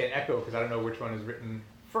hard to say an echo, because I don't know which one is written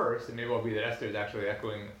first. It may well be that Esther is actually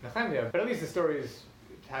echoing Nehemiah, but at least the stories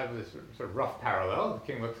have this sort of rough parallel.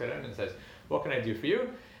 The king looks at him and says, what can I do for you?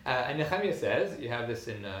 And Nehemiah says, you have this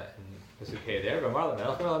in Pesukei there, V'amar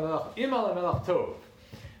lemelech, Im lemelech tov,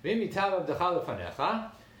 v'im yitav avdecha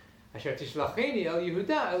lefanecha, asher tishlacheni el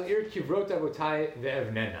Yehuda el ir kivrot avotai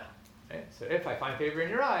ve'evnena. So if I find favor in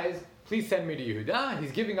your eyes, please send me to Yehuda.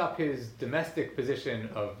 He's giving up his domestic position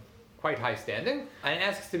of quite high standing and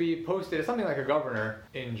asks to be posted as something like a governor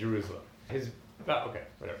in Jerusalem. His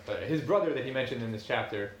brother that he mentioned in this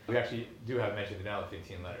chapter, we actually do have mentioned in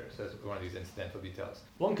Al-15 letters as one of these incidental details.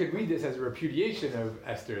 One could read this as a repudiation of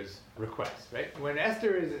Esther's request, right? When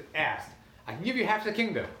Esther is asked, I can give you half the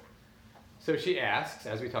kingdom. So she asks,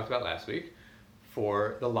 as we talked about last week,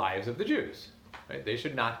 for the lives of the Jews. Right? They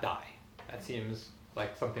should not die. That seems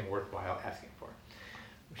like something worthwhile asking for.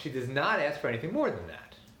 She does not ask for anything more than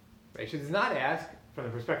that. Right? She does not ask, from the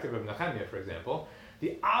perspective of Nehemiah, for example,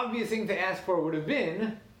 the obvious thing to ask for would have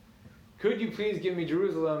been, could you please give me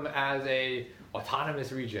Jerusalem as a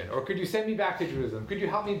autonomous region? Or could you send me back to Jerusalem? Could you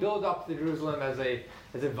help me build up the Jerusalem as a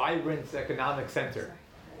vibrant economic center?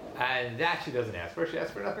 And that she doesn't ask for. She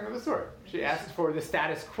asks for nothing of the sort. She asks for the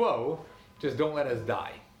status quo, just don't let us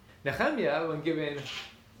die. Nehemiah, when given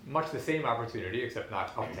much the same opportunity, except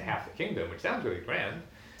not up to half the kingdom, which sounds really grand,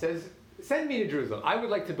 says, send me to Jerusalem. I would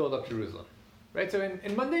like to build up Jerusalem. Right? So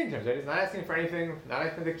in mundane terms, right? He's not asking for anything, not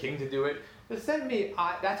asking the king to do it. Just send me,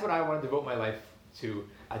 that's what I want to devote my life to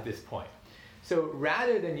at this point. So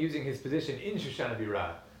rather than using his position in Shoshana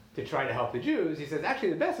Birah to try to help the Jews, he says,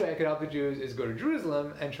 actually the best way I could help the Jews is go to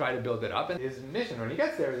Jerusalem and try to build it up. And his mission when he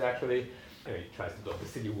gets there is actually, he tries to build the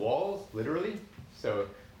city walls, literally. So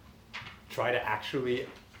try to actually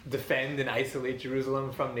defend and isolate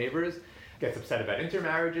Jerusalem from neighbors. Gets upset about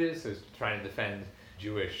intermarriages, so he's trying to defend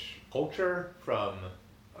Jewish culture from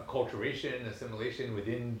acculturation, assimilation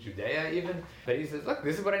within Judea even. But he says, look,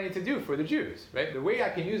 this is what I need to do for the Jews, right? The way I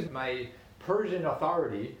can use my Persian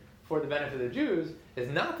authority for the benefit of the Jews is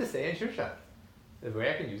not to stay in Shushan. The way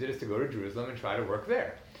I can use it is to go to Jerusalem and try to work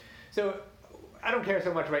there. So I don't care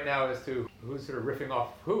so much right now as to who's sort of riffing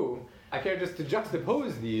off who. I care just to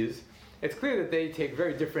juxtapose these. It's clear that they take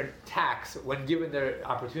very different tacks when given their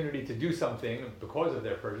opportunity to do something because of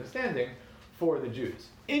their Persian standing for the Jews.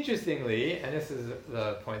 Interestingly, and this is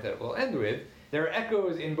the point that we'll end with, there are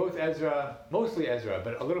echoes in both Ezra, mostly Ezra,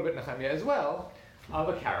 but a little bit Nehemiah as well, of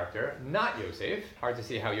a character, not Yosef, hard to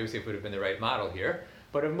see how Yosef would have been the right model here,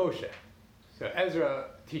 but of Moshe. So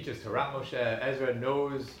Ezra teaches Torah Moshe. Ezra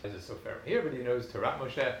knows, as a sofer here, but he knows Torah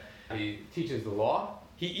Moshe. He teaches the law.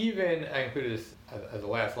 He even, I included this as the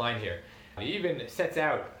last line here, he even Ezra sets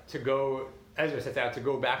out to go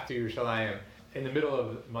back to Yerushalayim in the middle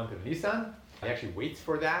of the month of Nisan. He actually waits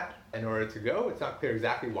for that in order to go. It's not clear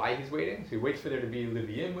exactly why he's waiting. So he waits for there to be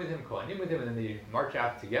Leviim with him, Kohanim with him, and then they march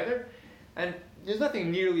out together. And there's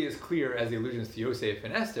nothing nearly as clear as the allusions to Yosef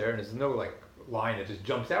and Esther, and there's no line that just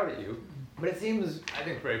jumps out at you. But it seems, I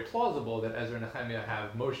think, very plausible that Ezra and Nehemiah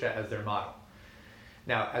have Moshe as their model.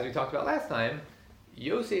 Now, as we talked about last time,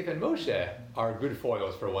 Yosef and Moshe are good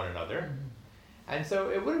foils for one another. And so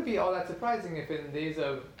it wouldn't be all that surprising if in days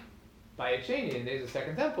of Bayit Sheni, in days of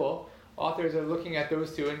Second Temple, authors are looking at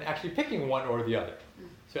those two and actually picking one or the other.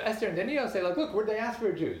 So Esther and Daniel say, look, we're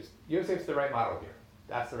diaspora Jews. Yosef's the right model here.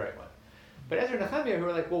 That's the right one. But Ezra and Nehemiah, who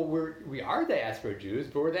are like, well, we are diaspora Jews,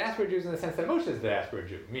 but we're diaspora Jews in the sense that Moshe is a diaspora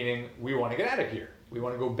Jew, meaning we want to get out of here. We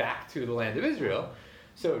want to go back to the land of Israel.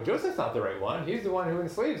 So Joseph's not the right one. He's the one who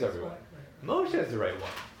enslaves everyone. Moshe is the right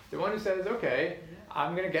one. The one who says, okay,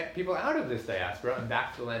 I'm going to get people out of this diaspora and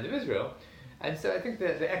back to the land of Israel. And so I think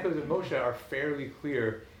that the echoes of Moshe are fairly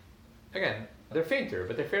clear. Again, they're fainter,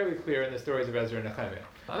 but they're fairly clear in the stories of Ezra and Nehemiah.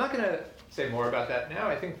 I'm not going to say more about that now.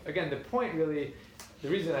 I think, again, the point really, the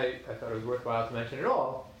reason I thought it was worthwhile to mention it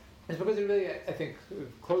all is because it really, I think,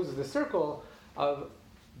 closes the circle of,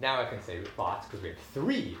 now I can say lots, because we have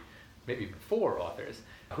 3, maybe 4 authors,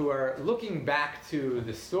 who are looking back to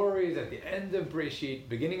the stories at the end of Breshit,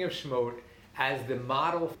 beginning of Shemot, as the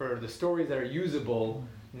model for the stories that are usable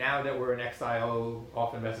now that we're in exile,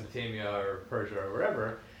 off in Mesopotamia or Persia or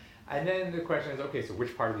wherever. And then the question is, okay, so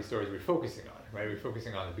which part of these stories are we focusing on, right? Are we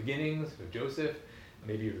focusing on the beginnings of Joseph,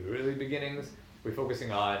 maybe the early beginnings? Are we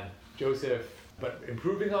focusing on Joseph, but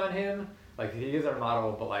improving on him? Like, he is our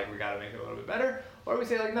model, but we got to make it a little bit better? Or we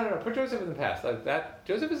say, no, put Joseph in the past. That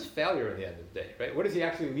Joseph is a failure in the end of the day, right? What does he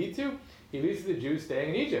actually lead to? he leads to the Jews staying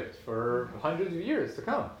in Egypt for hundreds of years to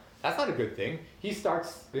come. That's not a good thing. He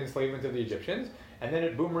starts the enslavement of the Egyptians, and then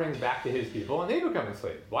it boomerangs back to his people, and they become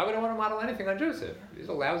enslaved. Why would I want to model anything on Joseph? He's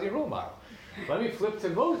a lousy role model. Let me flip to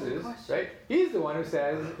Moses, right? He's the one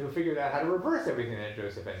who figured out how to reverse everything that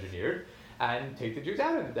Joseph engineered and take the Jews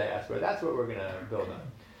out of the diaspora. That's what we're going to build on.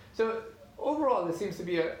 So overall, this seems to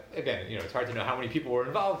be again, it's hard to know how many people were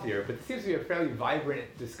involved here, but it seems to be a fairly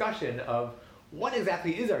vibrant discussion of what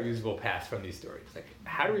exactly is our usable past from these stories. Like,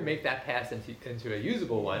 how do we make that past into a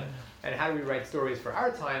usable one, and how do we write stories for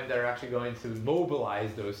our time that are actually going to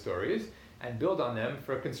mobilize those stories and build on them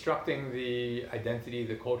for constructing the identity,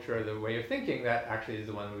 the culture, the way of thinking that actually is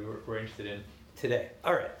the one we're interested in today.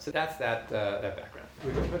 All right, so that's that background.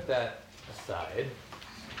 We can put that aside,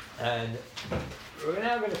 and we're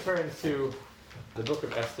now going to turn to the book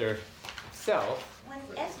of Esther itself. When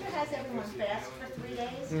Esther has everyone fast for 3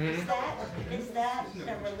 days, is that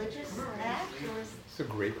a religious act, or is... It's a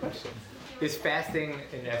great question. Is fasting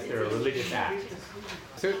in Esther a religious act?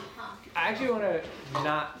 So I actually want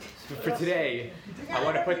to for today, I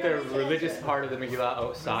want to put the religious part of the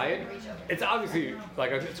Megillah aside. It's obviously,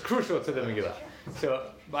 it's crucial to the Megillah. So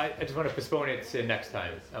I just want to postpone it to next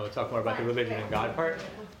time. I will talk more about the religion and God part.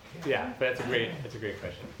 Yeah, but that's a great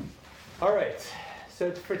question. All right,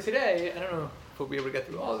 so for today, I don't know if we'll be able to get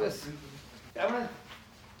through all of this. I want to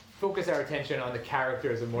focus our attention on the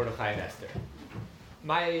characters of Mordechai and Esther.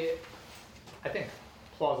 My, I think,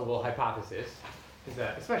 plausible hypothesis is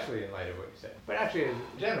that, especially in light of what you said, but actually in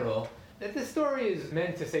general, that this story is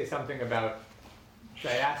meant to say something about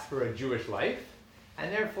diaspora Jewish life,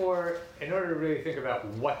 and therefore, in order to really think about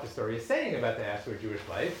what the story is saying about diaspora Jewish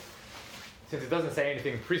life, since it doesn't say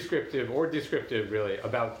anything prescriptive or descriptive, really,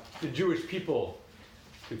 about the Jewish people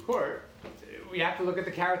to court, we have to look at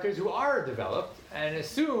the characters who are developed and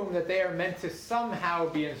assume that they are meant to somehow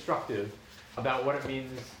be instructive about what it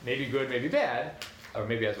means, maybe good, maybe bad, or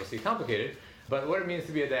maybe, as we'll see, complicated, but what it means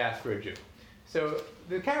to be a diaspora Jew. So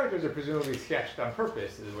the characters are presumably sketched on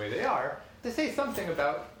purpose the way they are to say something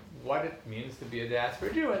about what it means to be a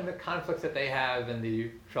diaspora Jew, and the conflicts that they have and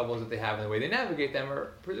the troubles that they have and the way they navigate them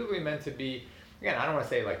are presumably meant to be, again, I don't want to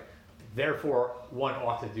say therefore one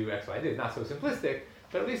ought to do X, Y, Z. It's not so simplistic,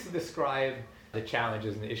 but at least to describe the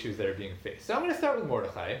challenges and the issues that are being faced. So I'm going to start with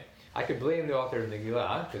Mordechai. I could blame the author of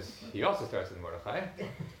Megillah, because he also starts with Mordechai,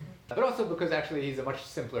 but also because actually he's a much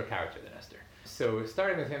simpler character than Esther. So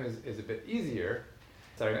starting with him is a bit easier.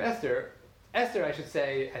 Starting with Esther, I should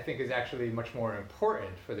say, I think is actually much more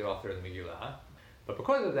important for the author of the Megillah, but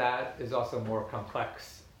because of that, is also more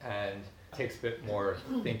complex and takes a bit more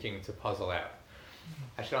thinking to puzzle out.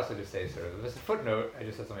 I should also just say, sort of, as a footnote, I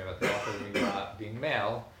just said something about the author of the Megillah being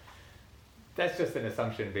male. That's just an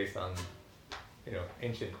assumption based on,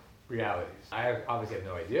 ancient realities. I obviously have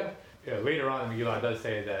no idea. Later on, the Megillah does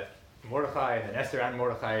say that Mordechai and then Esther and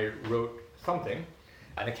Mordechai wrote something,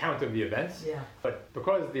 an account of the events. Yeah. But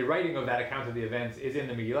because the writing of that account of the events is in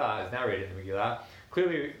the Megillah, is narrated in the Megillah,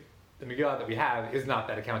 clearly the Megillah that we have is not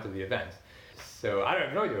that account of the events. So I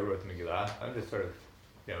have no idea who wrote the Megillah. I'm just sort of,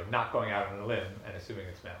 not going out on a limb and assuming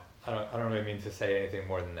it's male. I don't really mean to say anything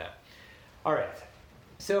more than that. All right.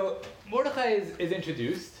 So Mordechai is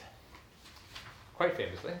introduced quite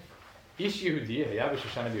famously. Ish Yehudi haya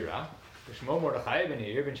b'Shoshana bira, v'shmo Mordechai ben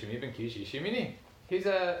Yair ben Shimi ben Kish ish Yemini. He's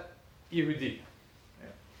a Yehudi.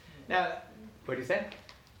 Now, what do you say?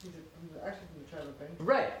 He's actually from the tribe of Benjamin.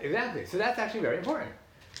 Right, exactly. So that's actually very important.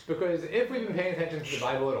 Because if we've been paying attention to the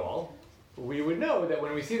Bible at all, we would know that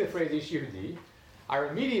when we see the phrase Ish Yehudi, our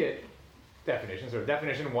immediate definition, so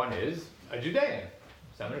definition one is a Judean,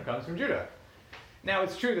 someone who comes from Judah. Now,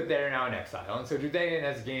 it's true that they're now in exile, and so Judean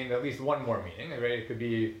has gained at least one more meaning. Right? It could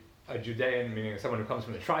be a Judean, meaning someone who comes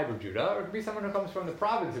from the tribe of Judah, or it could be someone who comes from the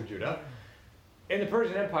province of Judah. In the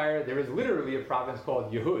Persian Empire, there is literally a province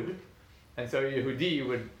called Yehud, and so Yehudi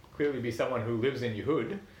would clearly be someone who lives in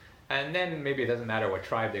Yehud, and then maybe it doesn't matter what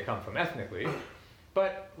tribe they come from ethnically,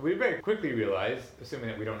 but we very quickly realize, assuming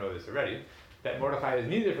that we don't know this already, that Mordechai is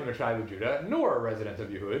neither from the tribe of Judah, nor a resident of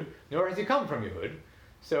Yehud, nor has he come from Yehud.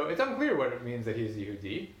 So it's unclear what it means that he's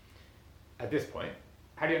Yehudi at this point.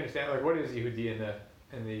 How do you understand, what does Yehudi in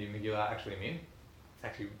the Megillah actually mean? It's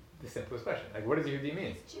actually the simplest question. What does Yehudi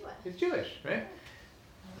mean? He's Jewish. He's Jewish, right?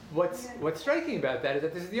 What's striking about that is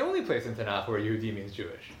that this is the only place in Tanakh where Yehudi means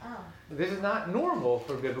Jewish. Oh. This is not normal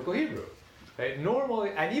for biblical Hebrew. Right?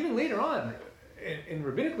 Normally, and even later on in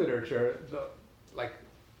rabbinic literature,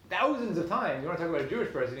 thousands of times, you want to talk about a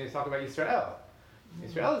Jewish person, you need to talk about Yisrael.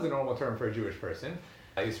 Yisrael is the normal term for a Jewish person.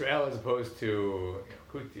 Yisrael as opposed to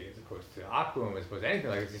Kuti, as opposed to Akum, as opposed to anything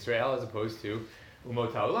like this. Yisrael as opposed to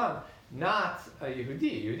Umot HaOlam. not a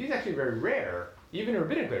Yehudi. Yehudi is actually very rare, even in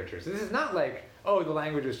rabbinic literature. So this is not like, oh, the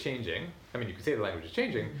language is changing. I mean, you could say the language is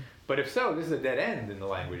changing, but if so, this is a dead end in the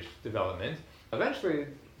language development. Eventually,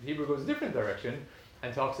 Hebrew goes a different direction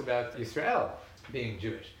and talks about Yisrael being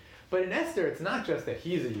Jewish. But in Esther, it's not just that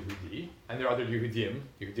he's a Yehudi, and there are other Yehudim.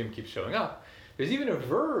 Yehudim keeps showing up. There's even a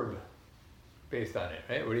verb based on it,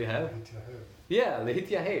 right? What do you have? Yeah,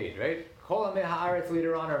 lehityahed, right? Kol amei haaretz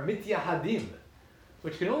later on are mityahadim,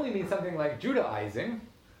 which can only mean something like Judaizing,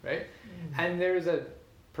 right? And there's a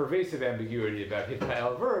pervasive ambiguity about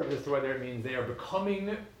hitpael verbs as to whether it means they are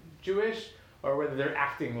becoming Jewish or whether they're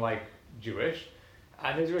acting like Jewish.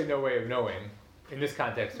 And there's really no way of knowing in this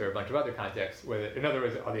context or a bunch of other contexts whether, in other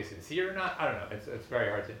words, are they sincere or not? I don't know. It's very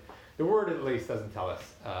hard to. The word at least doesn't tell us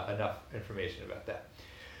enough information about that.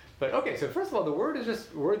 But okay, so first of all, the word is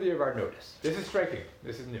just worthy of our notice. This is striking.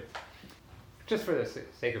 This is new. Just for the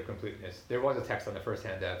sake of completeness, there was a text on the first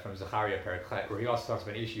handout from Zechariah Perek where he also talks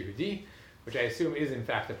about Ish Yehudi, which I assume is in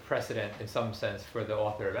fact a precedent in some sense for the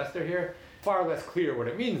author of Esther here. Far less clear what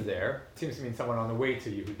it means there. It seems to mean someone on the way to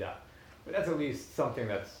Yehuda. But that's at least something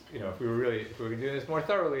that's, if we were going to do this more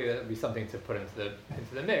thoroughly, that would be something to put into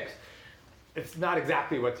the mix. It's not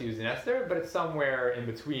exactly what to use in Esther, but it's somewhere in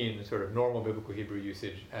between sort of normal biblical Hebrew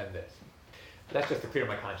usage and this. That's just to clear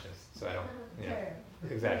my conscience, so I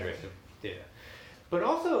don't exaggerate the data. But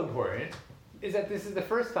also important is that this is the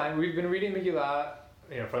first time we've been reading Megillah,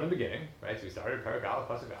 from the beginning, right? So we started Perek Aleph,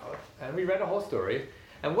 Pasuk Aleph, and we read a whole story.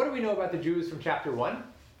 And what do we know about the Jews from chapter 1?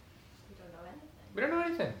 We don't know anything. We don't know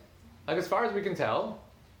anything. Like, as far as we can tell,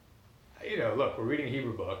 look, we're reading a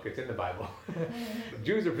Hebrew book, it's in the Bible.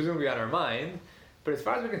 Jews are presumably on our mind, but as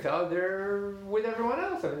far as we can tell, they're with everyone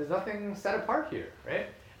else. I mean, there's nothing set apart here, right?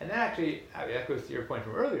 And that actually echoes to your point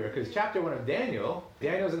from earlier, because chapter 1 of Daniel's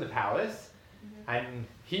in the palace, and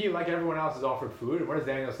he, like everyone else, is offered food. And what does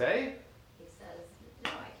Daniel say? He says, no,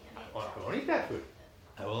 I can't eat I won't eat that food.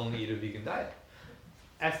 I will only eat a vegan diet.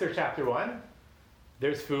 Esther chapter 1,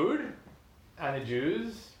 there's food, and the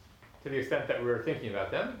Jews, to the extent that we're thinking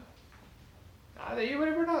about them, they eat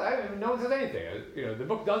whatever not. No one says anything. The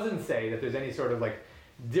book doesn't say that there's any sort of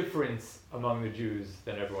difference among the Jews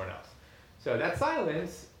than everyone else. So that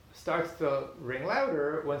silence starts to ring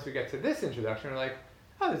louder once we get to this introduction. We're like,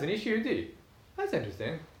 oh, there's an Ish Yehudi. That's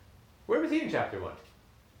interesting. Where was he in chapter 1?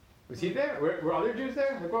 Was he there? Were other Jews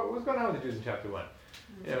there? What was going on with the Jews in chapter 1?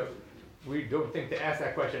 We don't think to ask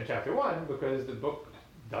that question in chapter 1 because the book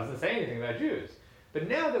doesn't say anything about Jews. But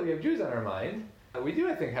now that we have Jews on our mind, we do,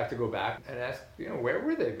 I think, have to go back and ask, where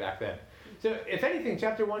were they back then? So, if anything,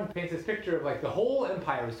 chapter 1 paints this picture of the whole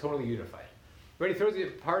empire is totally unified. Right? He throws a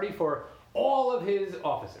party for all of his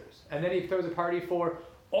officers, and then he throws a party for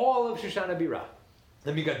all of Shoshana Bira,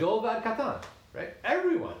 the Migadol Vad Katan, right?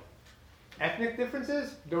 Everyone. Ethnic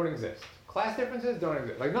differences don't exist. Class differences don't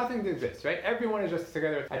exist. Nothing exists, right? Everyone is just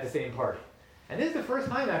together at the same party. And this is the first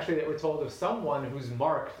time, actually, that we're told of someone who's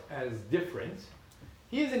marked as different.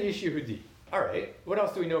 He is an Ish Yehudi. All right, what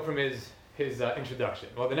else do we know from his introduction?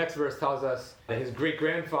 Well, the next verse tells us that his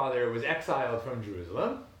great-grandfather was exiled from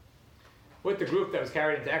Jerusalem with the group that was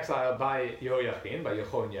carried into exile by Yehoiachin, by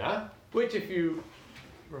Yechonia, which, if you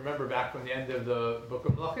remember back from the end of the book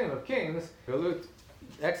of Melachim, of Kings, the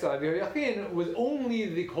exile of Yehoiachin was only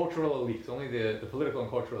the cultural elites, only the political and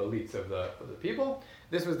cultural elites of the people.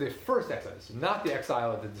 This was the first exile, so not the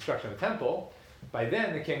exile of the destruction of the temple. By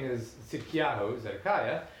then, the king is Tzidkiyahu,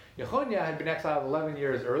 Zedekiah. Yechonia had been exiled 11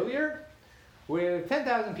 years earlier with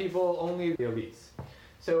 10,000 people, only the elites.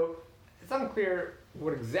 So it's unclear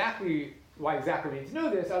why exactly we need to know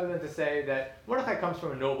this, other than to say that Mordechai comes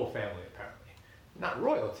from a noble family, apparently. Not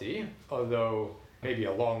royalty, although maybe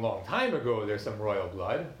a long, long time ago there's some royal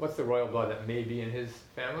blood. What's the royal blood that may be in his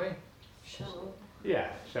family? Shaul.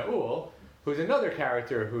 Yeah, Shaul, who's another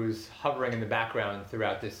character who's hovering in the background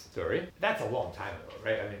throughout this story. That's a long time ago,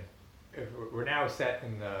 right? I mean, if we're now set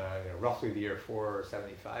in roughly the year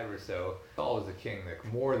 475 or so. Saul was a king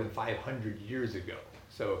more than 500 years ago.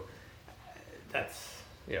 So that's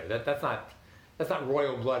that's not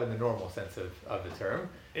royal blood in the normal sense of the term.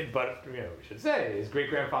 But we should say his great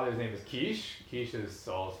grandfather's name is Kish. Kish is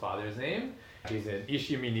Saul's father's name. He's an Ish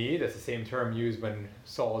Yemini. That's the same term used when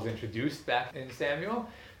Saul is introduced back in Samuel.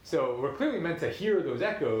 So we're clearly meant to hear those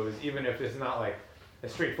echoes, even if it's not a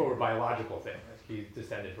straightforward biological thing. He's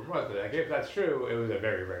descended from royalty. If that's true, it was a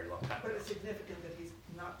very, very long time. But it's significant that he's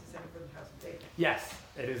not descended from the house of David. Yes,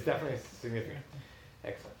 it is definitely significant.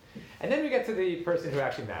 Excellent. And then we get to the person who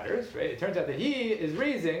actually matters, right? It turns out that he is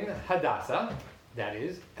raising Hadassah, that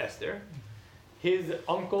is Esther, his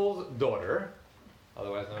uncle's daughter,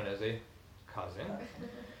 otherwise known as a cousin,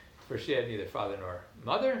 for she had neither father nor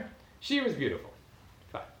mother. She was beautiful.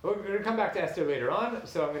 Fine. We're going to come back to Esther later on,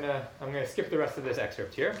 so I'm going to skip the rest of this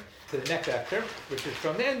excerpt here to the next excerpt, which is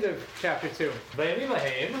from the end of chapter 2. Vayamim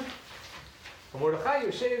lahem, Mordechai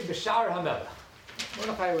yoshev b'shar hamelech.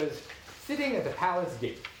 Mordechai was sitting at the palace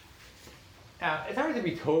gate. Now, it's hard to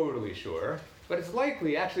be totally sure, but it's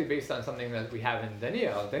likely actually based on something that we have in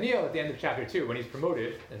Daniel. Daniel, at the end of chapter 2, when he's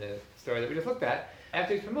promoted, in the story that we just looked at,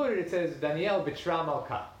 after he's promoted, it says, Daniel bitra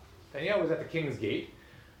malka. Daniel was at the king's gate,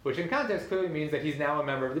 which in context clearly means that he's now a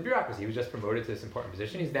member of the bureaucracy. He was just promoted to this important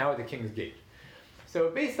position. He's now at the king's gate. So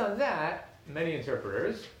based on that, many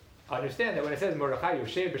interpreters understand that when it says Mordechai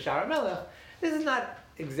yoshev b'shar hamelech, this is not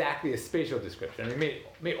exactly a spatial description. I mean, it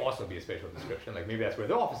may also be a spatial description, like maybe that's where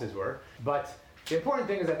the offices were, but the important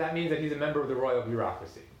thing is that means that he's a member of the royal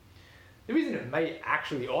bureaucracy. The reason it might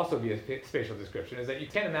actually also be a spatial description is that you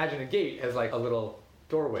can't imagine a gate as like a little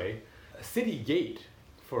doorway. A city gate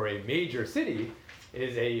for a major city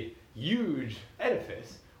is a huge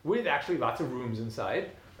edifice with actually lots of rooms inside.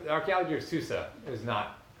 The archaeology of Susa is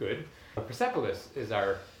not good. Persepolis is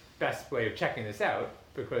our best way of checking this out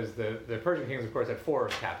because the Persian kings, of course, had 4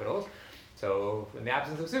 capitals. So in the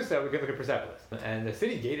absence of Susa, we can look at Persepolis. And the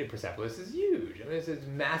city gate in Persepolis is huge. I mean, it's this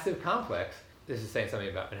massive complex. This is saying something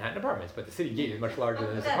about Manhattan apartments, but the city gate is much larger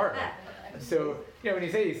than this apartment. So, when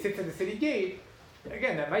you say he sits at the city gate,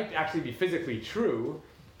 again, that might actually be physically true,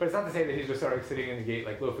 but it's not to say that he's just sort of sitting in the gate,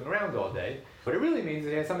 like loafing around all day. But it really means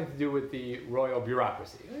that it has something to do with the royal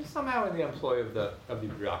bureaucracy. It's somehow in the employ of the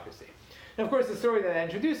bureaucracy. And of course, the story that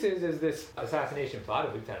introduces is this assassination plot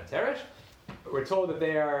of Lieutenant Teresh. We're told that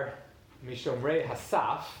they are Mishomrei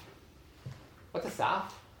Hasaf. What's a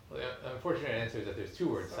Saf? Well, the unfortunate answer is that there's 2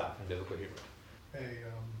 words Saf in biblical Hebrew. I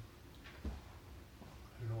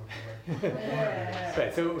don't know what the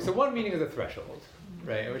Right, so one meaning is a threshold,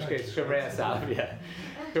 right? In which case, Shomrei Asaf,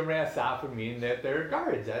 Shomrei Asaf would mean that they're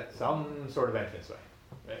guards at some sort of entranceway,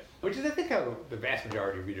 right? Which is, I think, how the vast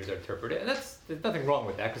majority of readers interpret it, and there's nothing wrong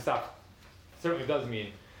with that, because Saf certainly does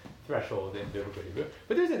mean threshold in biblical Hebrew.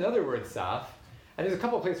 But there's another word, Saf, and there's a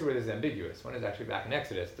couple of places where this is ambiguous. One is actually back in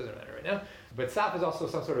Exodus, doesn't matter right now. But Saf is also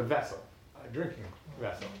some sort of vessel, a drinking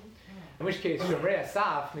vessel. In which case, Shomrei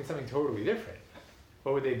Asaf means something totally different.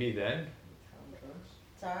 What would they be then?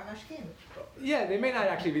 Tzara Mashkim. Yeah, they may not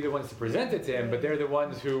actually be the ones to present it to him, but they're the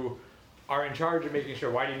ones who are in charge of making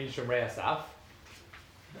sure. Why do you need Shomrei Asaf?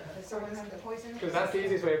 Because that's the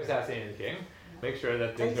easiest way of assassinating the king. Make sure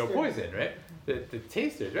that there's no poison, right? The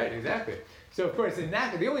tasters, right? Exactly. So of course, in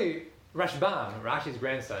that, the only Rashbam, Rashi's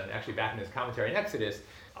grandson, actually back in his commentary in Exodus,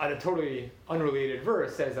 on a totally unrelated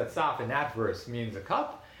verse, says that Saf in that verse means a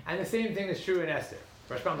cup, and the same thing is true in Esther.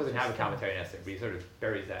 Rashbam doesn't have a commentary in Esther, but he sort of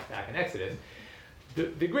buries that back in Exodus.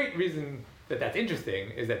 The great reason that that's interesting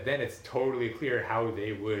is that then it's totally clear how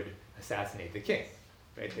they would assassinate the king.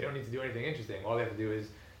 Right? They don't need to do anything interesting. All they have to do is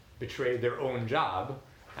betray their own job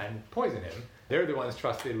and poison him. They're the ones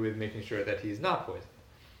trusted with making sure that he's not poisoned.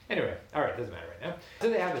 Anyway, all right, doesn't matter right now. So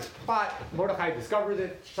they have this plot. Mordechai discovers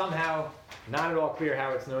it somehow. Not at all clear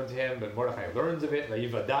how it's known to him, but Mordechai learns of it.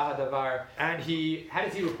 La'ivadah davar. And how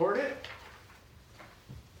does he report it?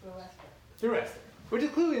 Through Esther. Which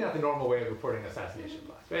is clearly not the normal way of reporting assassination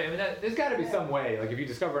plots, right? I mean, there's got to be some way, like if you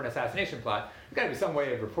discover an assassination plot, there's got to be some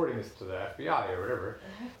way of reporting this to the FBI or whatever,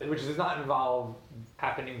 which does not involve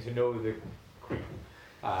happening to know the queen.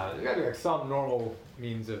 There's got to be like some normal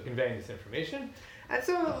means of conveying this information. And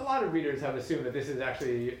so a lot of readers have assumed that this is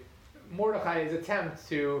actually Mordechai's attempt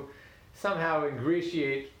to somehow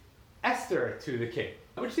ingratiate Esther to the king,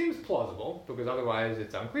 which seems plausible, because otherwise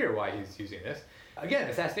it's unclear why he's using this. Again,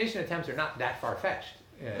 assassination attempts are not that far-fetched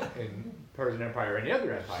in Persian Empire or any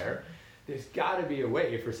other empire. There's got to be a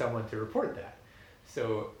way for someone to report that.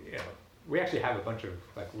 So, we actually have a bunch of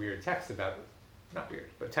like weird texts about, not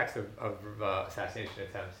weird, but texts of assassination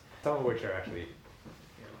attempts, some of which are actually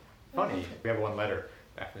funny. We have one letter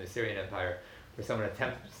back from the Syrian Empire where someone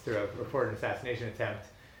attempts to report an assassination attempt,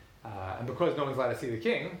 and because no one's allowed to see the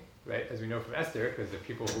king, right, as we know from Esther, because the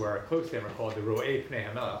people who are close to him are called the Ro'ei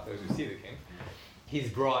Pnei HaMelech, those who see the king, he's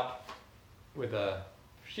brought with a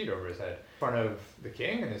sheet over his head in front of the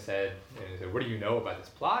king, and he said, what do you know about this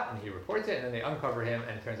plot? And he reports it, and then they uncover him,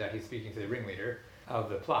 and it turns out he's speaking to the ringleader of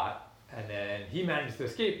the plot, and then he manages to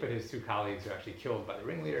escape, but his 2 colleagues are actually killed by the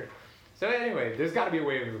ringleader. So anyway, there's got to be a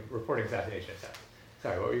way of reporting assassination attempts.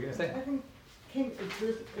 Sorry, what were you going to say? I think King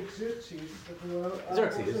Xerxes,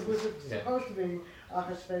 Xerxes. who was supposed to be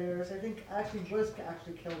Ahasuerus, I think actually was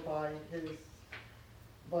killed by his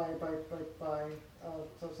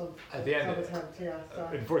some at the end attempt, yeah.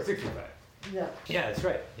 In 465. Yeah. Yeah, that's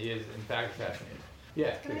right. He is in fact assassinated.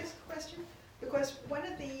 Yeah. Can I ask a question? Because one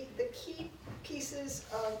of the key pieces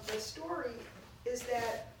of the story is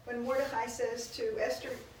that when Mordecai says to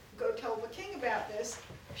Esther, go tell the king about this,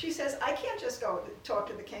 she says, I can't just go talk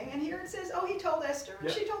to the king. And here it says, oh, he told Esther, and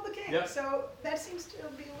she told the king. So that seems to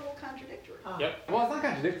be a little contradictory. Yep. Well, it's not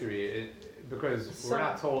contradictory because we're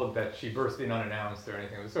not told that she burst in unannounced or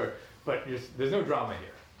anything of the sort. But there's no drama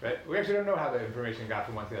here, right? We actually don't know how the information got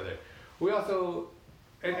from one to the other. We also,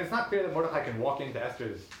 it's not clear that Mordecai can walk into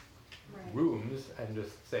Esther's rooms and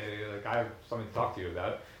just say, like, I have something to talk to you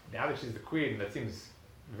about. Now that she's the queen, that seems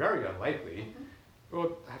very unlikely.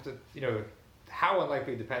 We'll have to, how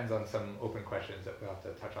unlikely depends on some open questions that we'll have to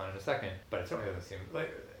touch on in a second. But it certainly doesn't seem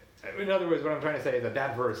like, in other words, what I'm trying to say is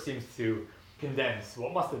that verse seems to condense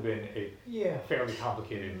what must have been a fairly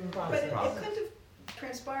complicated But it couldn't have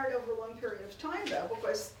transpired over a long period of time, though,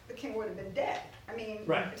 because the king would have been dead. I mean,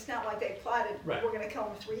 it's not like they plotted, we're going to kill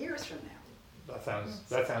him 3 years from now. That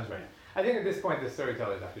sounds right. I think at this point, the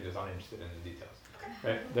storyteller is actually just uninterested in the details.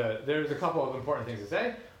 Right? There's a couple of important things to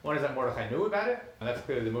say. One is that Mordecai knew about it, and that's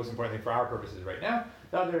clearly the most important thing for our purposes right now.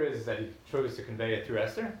 The other is that he chose to convey it through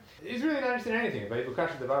Esther. He's really not interested in anything. But it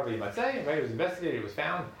was investigated, it was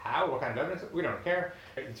found. How? What kind of evidence? We don't care.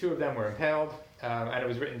 The two of them were impaled, and it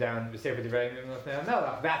was written down.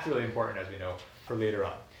 That's really important, as we know, for later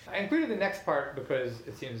on. I included the next part because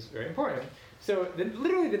it seems very important. So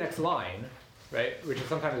literally the next line, right, which is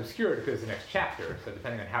sometimes obscured because it's the next chapter, so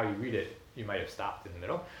depending on how you read it, you might have stopped in the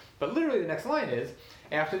middle. But literally the next line is,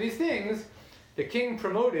 after these things, the king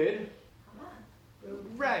promoted...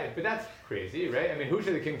 Right, but that's crazy, right? I mean, who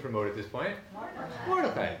should the king promote at this point?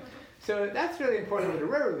 Mordecai. So that's really important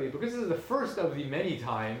literarily because this is the first of the many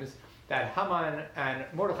times that Haman and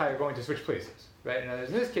Mordecai are going to switch places, right? And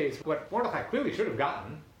in this case, what Mordecai clearly should have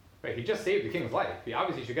gotten, right, he just saved the king's life. He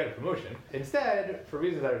obviously should get a promotion. Instead, for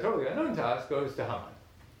reasons that are totally unknown to us, goes to Haman.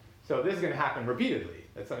 So this is going to happen repeatedly.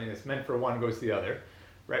 That's something that's meant for one goes to the other,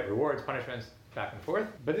 right? Rewards, punishments, back and forth.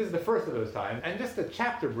 But this is the first of those times, and just the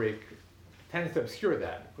chapter break tends to obscure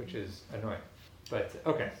that, which is annoying. But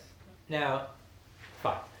okay, now,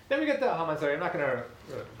 fine. Then we get the Haman story. I'm not going to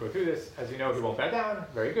go through this. As you know, he won't back down.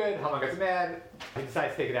 Very good. Haman gets mad. He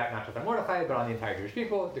decides to take it out not just on Mordecai, but on the entire Jewish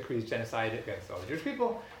people. Decrees genocide against all the Jewish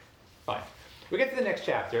people. Fine. We get to the next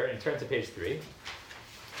chapter, and turn to page 3.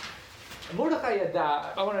 Mordecai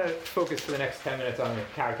Yada, I want to focus for the next 10 minutes on the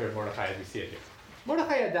character of Mordecai as we see it here.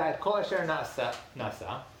 Mordecai Yada et kol asher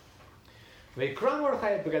nasa, ויקרא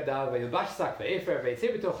מרדכי את בגדיו, וילבש שק ואפר, ויצא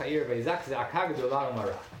בתוך העיר, ויזעק זעקה גדולה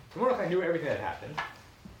ומרה. So Mordecai knew everything that happened.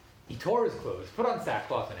 He tore his clothes, put on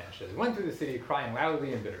sackcloth and ashes, went through the city crying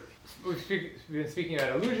loudly and bitterly. We've been speaking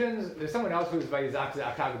about illusions. There's someone else who's vayizak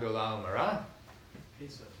za'aka gedola umara.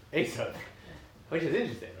 Esav. Which is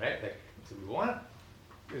interesting, right? Like, do we want?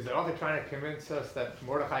 Is the author trying to convince us that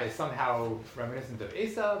Mordecai is somehow reminiscent of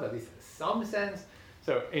Esav, at least in some sense?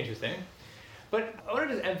 So, interesting. But I want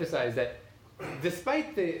to just emphasize that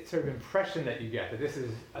despite the sort of impression that you get that this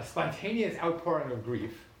is a spontaneous outpouring of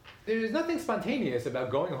grief, there's nothing spontaneous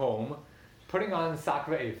about going home, putting on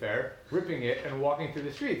sakva efer, ripping it, and walking through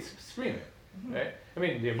the streets screaming. Right? I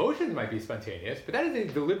mean, the emotions might be spontaneous, but that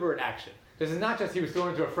is a deliberate action. This is not just he was thrown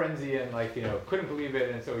into a frenzy and couldn't believe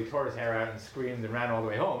it, and so he tore his hair out and screamed and ran all the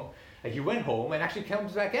way home. Like, he went home and actually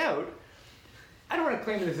comes back out. I don't want to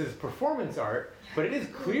claim that this is performance art, but it is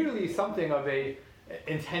clearly something of a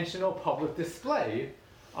intentional public display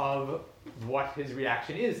of what his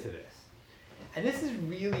reaction is to this. And this is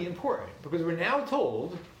really important because we're now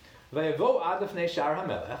told, "Vayavo ad lefnei sha'ar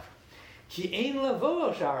hamelech, ki ein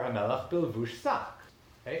lavo sha'ar hamelech bilvush sak."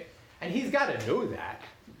 Right? And he's got to know that.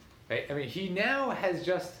 Right? I mean, he now has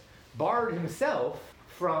just barred himself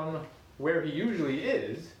from where he usually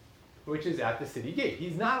is, which is at the city gate.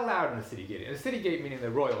 He's not allowed in the city gate. And the city gate meaning the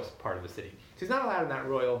royal part of the city. So he's not allowed in that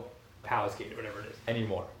royal palace gate or whatever it is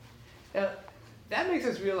anymore. Now, that makes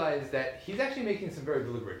us realize that he's actually making some very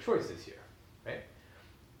deliberate choices here, right?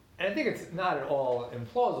 And I think it's not at all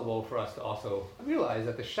implausible for us to also realize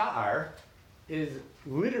that the sha'ar is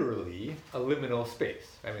literally a liminal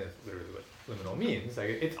space. I mean, that's literally what liminal means. Like,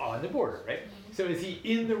 it's on the border, right? So is he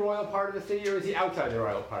in the royal part of the city or is he outside the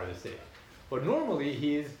royal part of the city? Well, normally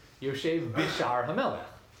he's Yoshev Bishar Hamelech,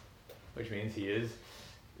 which means he is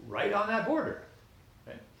right on that border.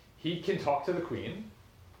 Right? He can talk to the queen,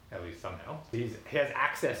 at least somehow. He has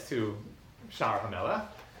access to Shar Hamelech,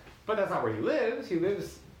 but that's not where he lives. He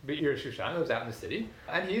lives Be'ir Shushan, lives out in the city,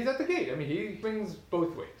 and he's at the gate. I mean, he swings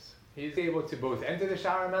both ways. He's able to both enter the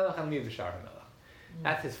Shar Hamelech and leave the Shar Hamelech.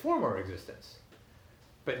 That's his former existence.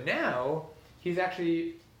 But now, he's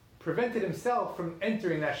actually prevented himself from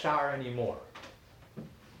entering that Shar anymore.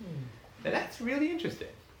 Now that's really interesting.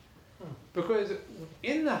 Because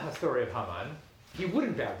in the story of Haman, he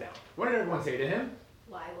wouldn't bow down. What did everyone say to him?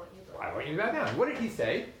 Why won't you bow? Why won't you bow down? What did he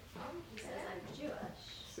say? He says, I'm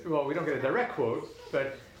Jewish. Well, we don't get a direct quote,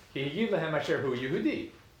 but he lahem asher hu Yehudi.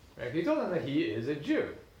 Right? He told them that he is a Jew.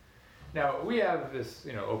 Now, we have this,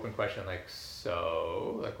 open question like,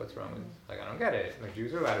 so, like, what's wrong with, like, I don't get it. Like,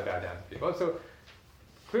 Jews are allowed to bow down to people. So,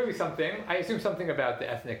 clearly I assume something about the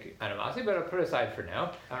ethnic animosity, but I'll put aside for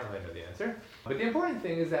now. I don't really know the answer. But the important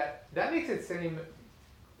thing is that makes it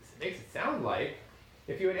sound like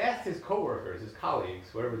if you had asked his co-workers, his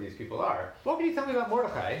colleagues, whatever these people are, what can you tell me about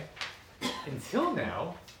Mordecai? Until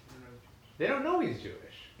now, they don't know he's Jewish.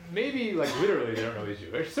 Maybe, like, literally they don't know he's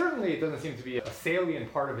Jewish. Certainly it doesn't seem to be a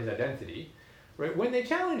salient part of his identity. Right? When they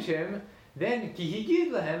challenge him, then ki higid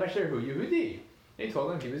lahem asher hu Yehudi. They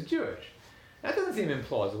told him he was Jewish. That doesn't seem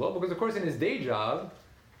implausible because, of course, in his day job,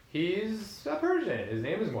 he's a Persian. His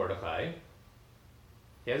name is Mordecai.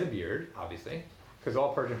 He has a beard, obviously, because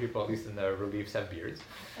all Persian people, at least in the reliefs, have beards.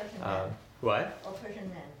 Persian men. What? All Persian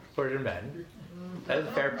men. Persian men. That is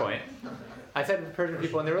a fair point. I said Persian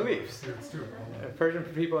people in the reliefs. Persian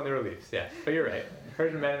people in the reliefs, yeah. But you're right.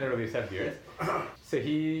 Persian men in the reliefs have beards. So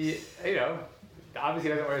he, obviously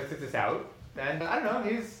doesn't wear his tzitzis out. And I don't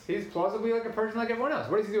know, he's plausibly like a Persian like everyone else.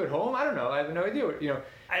 What does he do at home? I don't know. I have no idea.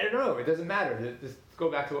 I don't know. It doesn't matter. Just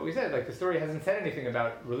go back to what we said. Like, the story hasn't said anything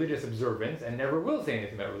about religious observance and never will say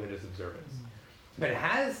anything about religious observance. But it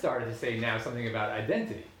has started to say now something about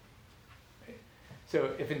identity. Right?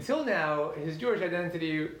 So if until now his Jewish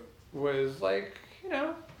identity was like,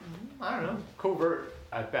 I don't know, covert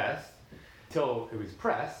at best, till it was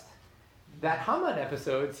pressed, that Haman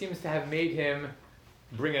episode seems to have made him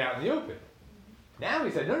bring it out in the open. Now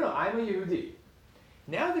he said, no, I'm a Yehudi.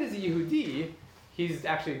 Now that he's a Yehudi, he's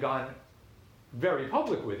actually gone very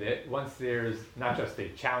public with it once there's not just the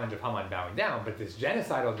challenge of Haman bowing down, but this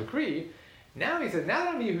genocidal decree. Now he says, now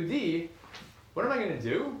that I'm a Yehudi, what am I going to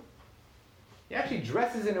do? He actually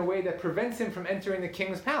dresses in a way that prevents him from entering the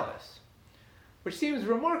king's palace, which seems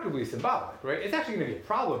remarkably symbolic, right? It's actually going to be a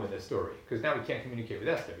problem in this story, because now we can't communicate with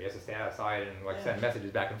Esther. He has to stand outside and send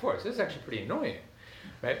messages back and forth. So this is actually pretty annoying.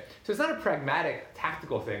 Right? So it's not a pragmatic,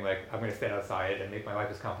 tactical thing like I'm going to stand outside and make my life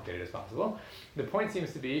as complicated as possible. The point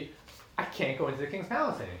seems to be I can't go into the king's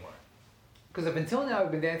palace anymore. Because up until now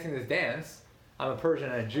I've been dancing this dance, I'm a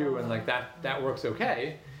Persian and a Jew and like that works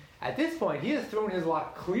okay. At this point he has thrown his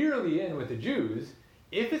lot clearly in with the Jews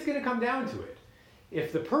if it's going to come down to it.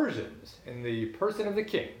 If the Persians, in the person of the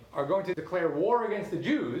king, are going to declare war against the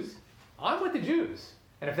Jews, I'm with the Jews.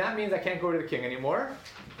 And if that means I can't go to the king anymore,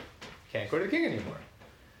 can't go to the king anymore.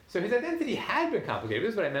 So his identity had been complicated.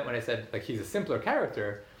 This is what I meant when I said like he's a simpler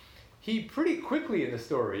character. He pretty quickly in the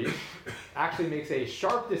story actually makes a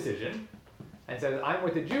sharp decision and says, I'm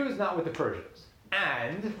with the Jews, not with the Persians.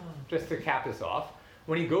 And, just to cap this off,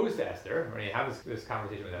 when he goes to Esther, when he has this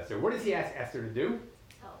conversation with Esther, what does he ask Esther to do?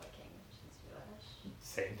 Tell the king she's Jewish.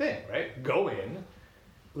 Same thing, right? Go in,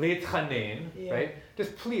 leitchanein, right?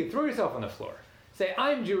 Just plead, throw yourself on the floor. Say,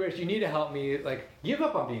 I'm Jewish, you need to help me, like, give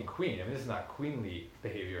up on being queen. I mean, this is not queenly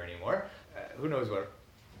behavior anymore. Who knows what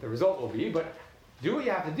the result will be, but do what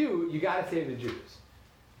you have to do, you gotta save the Jews.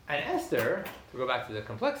 And Esther, to go back to the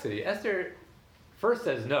complexity, Esther first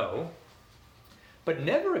says no, but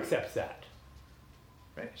never accepts that.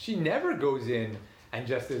 Right? She never goes in and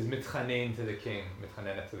just is mitchanein to the king,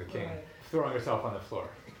 mitchanenet to the king, throwing herself on the floor.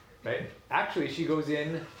 Right? Actually, she goes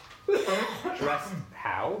in dressed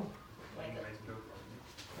how?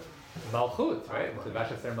 Malchut, right?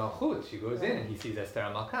 Esther Malchut. She goes in and he sees Esther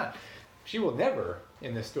Malkan. She will never,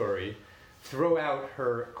 in this story, throw out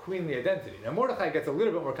her queenly identity. Now Mordecai gets a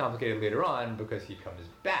little bit more complicated later on because he comes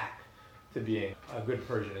back to being a good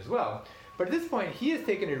Persian as well. But at this point, he has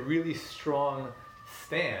taken a really strong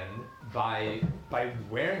stand by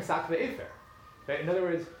wearing sakva efer. Right? In other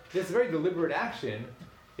words, this very deliberate action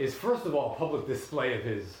is first of all a public display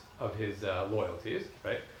of his loyalties.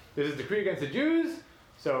 Right? There's a decree against the Jews.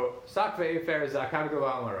 So, sakva efer is akad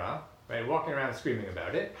gedola amara, right? Walking around screaming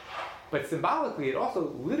about it. But symbolically, it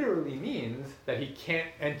also literally means that he can't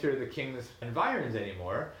enter the king's environs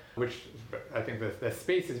anymore, which I think the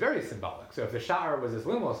space is very symbolic. So if the sha'ar was this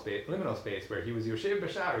liminal space where he was yoshev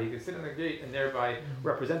b'sha'ar, he could sit on the gate and thereby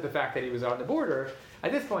represent the fact that he was on the border,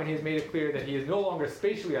 at this point he's made it clear that he is no longer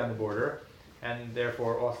spatially on the border, and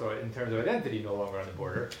therefore also in terms of identity no longer on the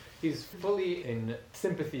border. He's fully in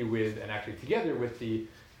sympathy with and actually together with the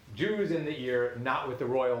Jews in the ear, not with the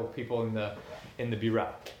royal people in the Birah.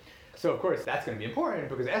 So of course that's going to be important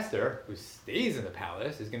because Esther, who stays in the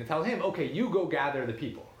palace, is going to tell him, okay, you go gather the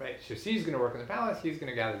people, right? So she's going to work in the palace, he's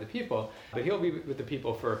going to gather the people, but he'll be with the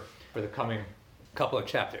people for the coming couple of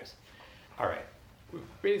chapters. All right, we're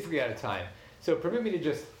basically out of time. So permit me to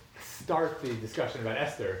just start the discussion about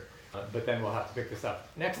Esther, but then we'll have to pick this up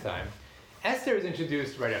next time. Esther is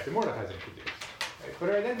introduced right after Mordecai is introduced. Right? But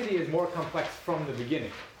her identity is more complex from the beginning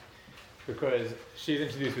because she's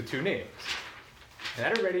introduced with two names. And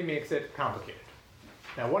that already makes it complicated.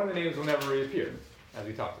 Now, one of the names will never reappear, as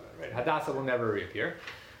we talked about, right? Hadassah will never reappear.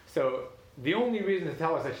 So the only reason to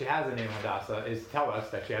tell us that she has the name Hadassah is to tell us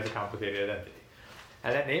that she has a complicated identity.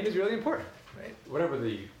 And that name is really important, right? Whatever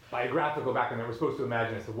the biographical background that we're supposed to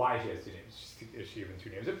imagine as to why she has two names. Is she given two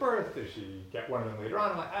names at birth? Does she get one of them later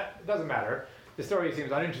on? It doesn't matter. The story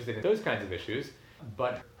seems uninterested in those kinds of issues,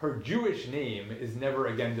 but her Jewish name is never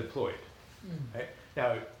again deployed. Right?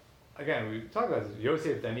 Now, again, we talked about this.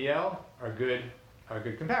 Yosef, Daniel are good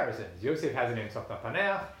comparisons. Yosef has a name Safta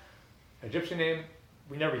Paneach, Egyptian name.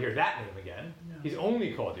 We never hear that name again. No. He's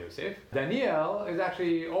only called Yosef. Daniel is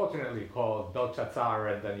actually alternately called Belshazzar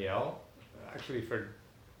and Daniel. Actually, for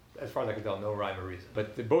as far as I can tell, no rhyme or reason.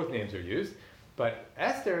 But both names are used. But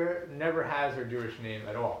Esther never has her Jewish name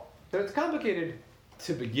at all. So it's complicated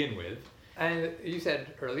to begin with. And you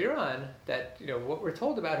said earlier on that what we're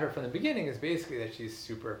told about her from the beginning is basically that she's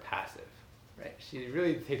super passive. Right? She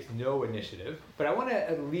really takes no initiative. But I want to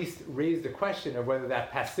at least raise the question of whether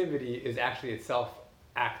that passivity is actually itself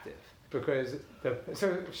active. Because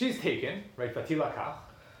so she's taken, right? Vatilakach.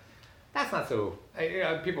 That's not so.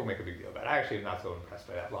 People make a big deal about it. I actually am not so impressed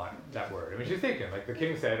by that line, that word. I mean, she's taken. Like the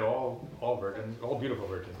king said, all virgins, all beautiful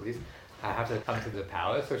virgins at least, have to come to the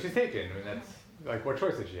palace. So she's taken. I mean, that's like, what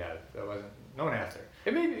choice did she have? No one asked her.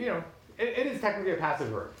 It may be, it is technically a passive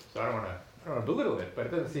verb. So I don't want to belittle it, but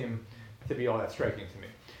it doesn't seem to be all that striking to me.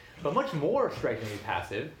 But much more strikingly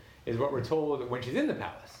passive is what we're told when she's in the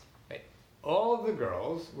palace. Right? All of the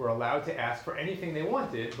girls were allowed to ask for anything they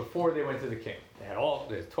wanted before they went to the king. They had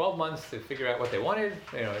there's 12 months to figure out what they wanted,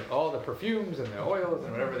 all the perfumes and the oils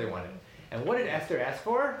and whatever they wanted. And what did Esther ask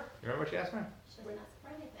for? You remember what she asked for? She didn't ask for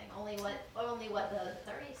anything, only what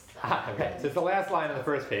the 30s said. Okay, so it's the last line on the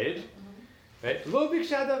first page. Right? Lo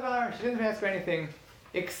biksha davar, she didn't ask for anything,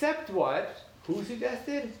 except what? Who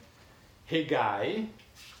suggested? Hegai,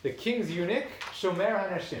 the king's eunuch, Shomer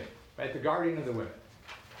HaNashim, right, the guardian of the women.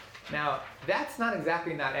 Now, that's not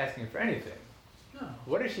exactly not asking for anything. No.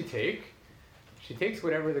 What does she take? She takes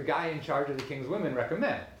whatever the guy in charge of the king's women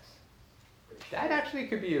recommends. That actually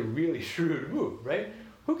could be a really shrewd move, right?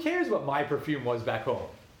 Who cares what my perfume was back home?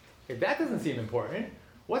 If that doesn't seem important,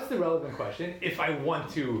 what's the relevant question if I want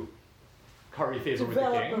to curry favor with the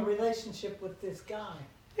king? Develop a relationship with this guy.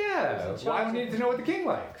 Yeah, well, I don't need to know what the king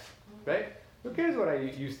likes, right? Who cares what I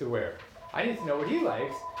used to wear? I need to know what he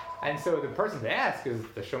likes. And so the person to ask is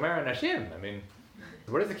the Shomer HaNashim. I mean,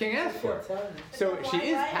 what does the king ask for? So she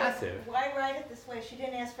is passive. Why write it this way? She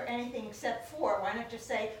didn't ask for anything except for. Why not just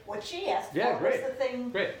say what she asked for? Great. Was the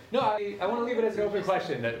thing? Great. No, I want to leave it as an open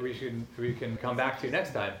question that we can come back to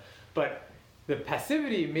next time. But the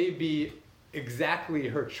passivity may be exactly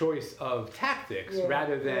her choice of tactics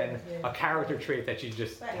rather than a character trait that she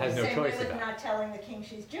just has no choice about. Same way with not telling the king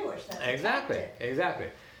she's Jewish. That's Exactly.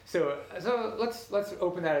 So let's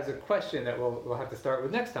open that as a question that we'll have to start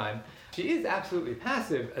with next time. She is absolutely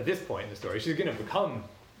passive at this point in the story. She's going to become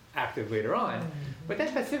active later on, but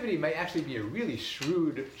that passivity might actually be a really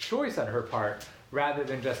shrewd choice on her part rather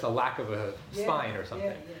than just a lack of a spine or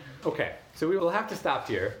something. Okay, so we will have to stop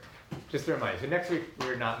here. Just a reminder, so next week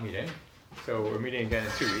we're not meeting. So we're meeting again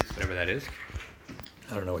in 2 weeks, whatever that is.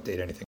 I don't know what date anything.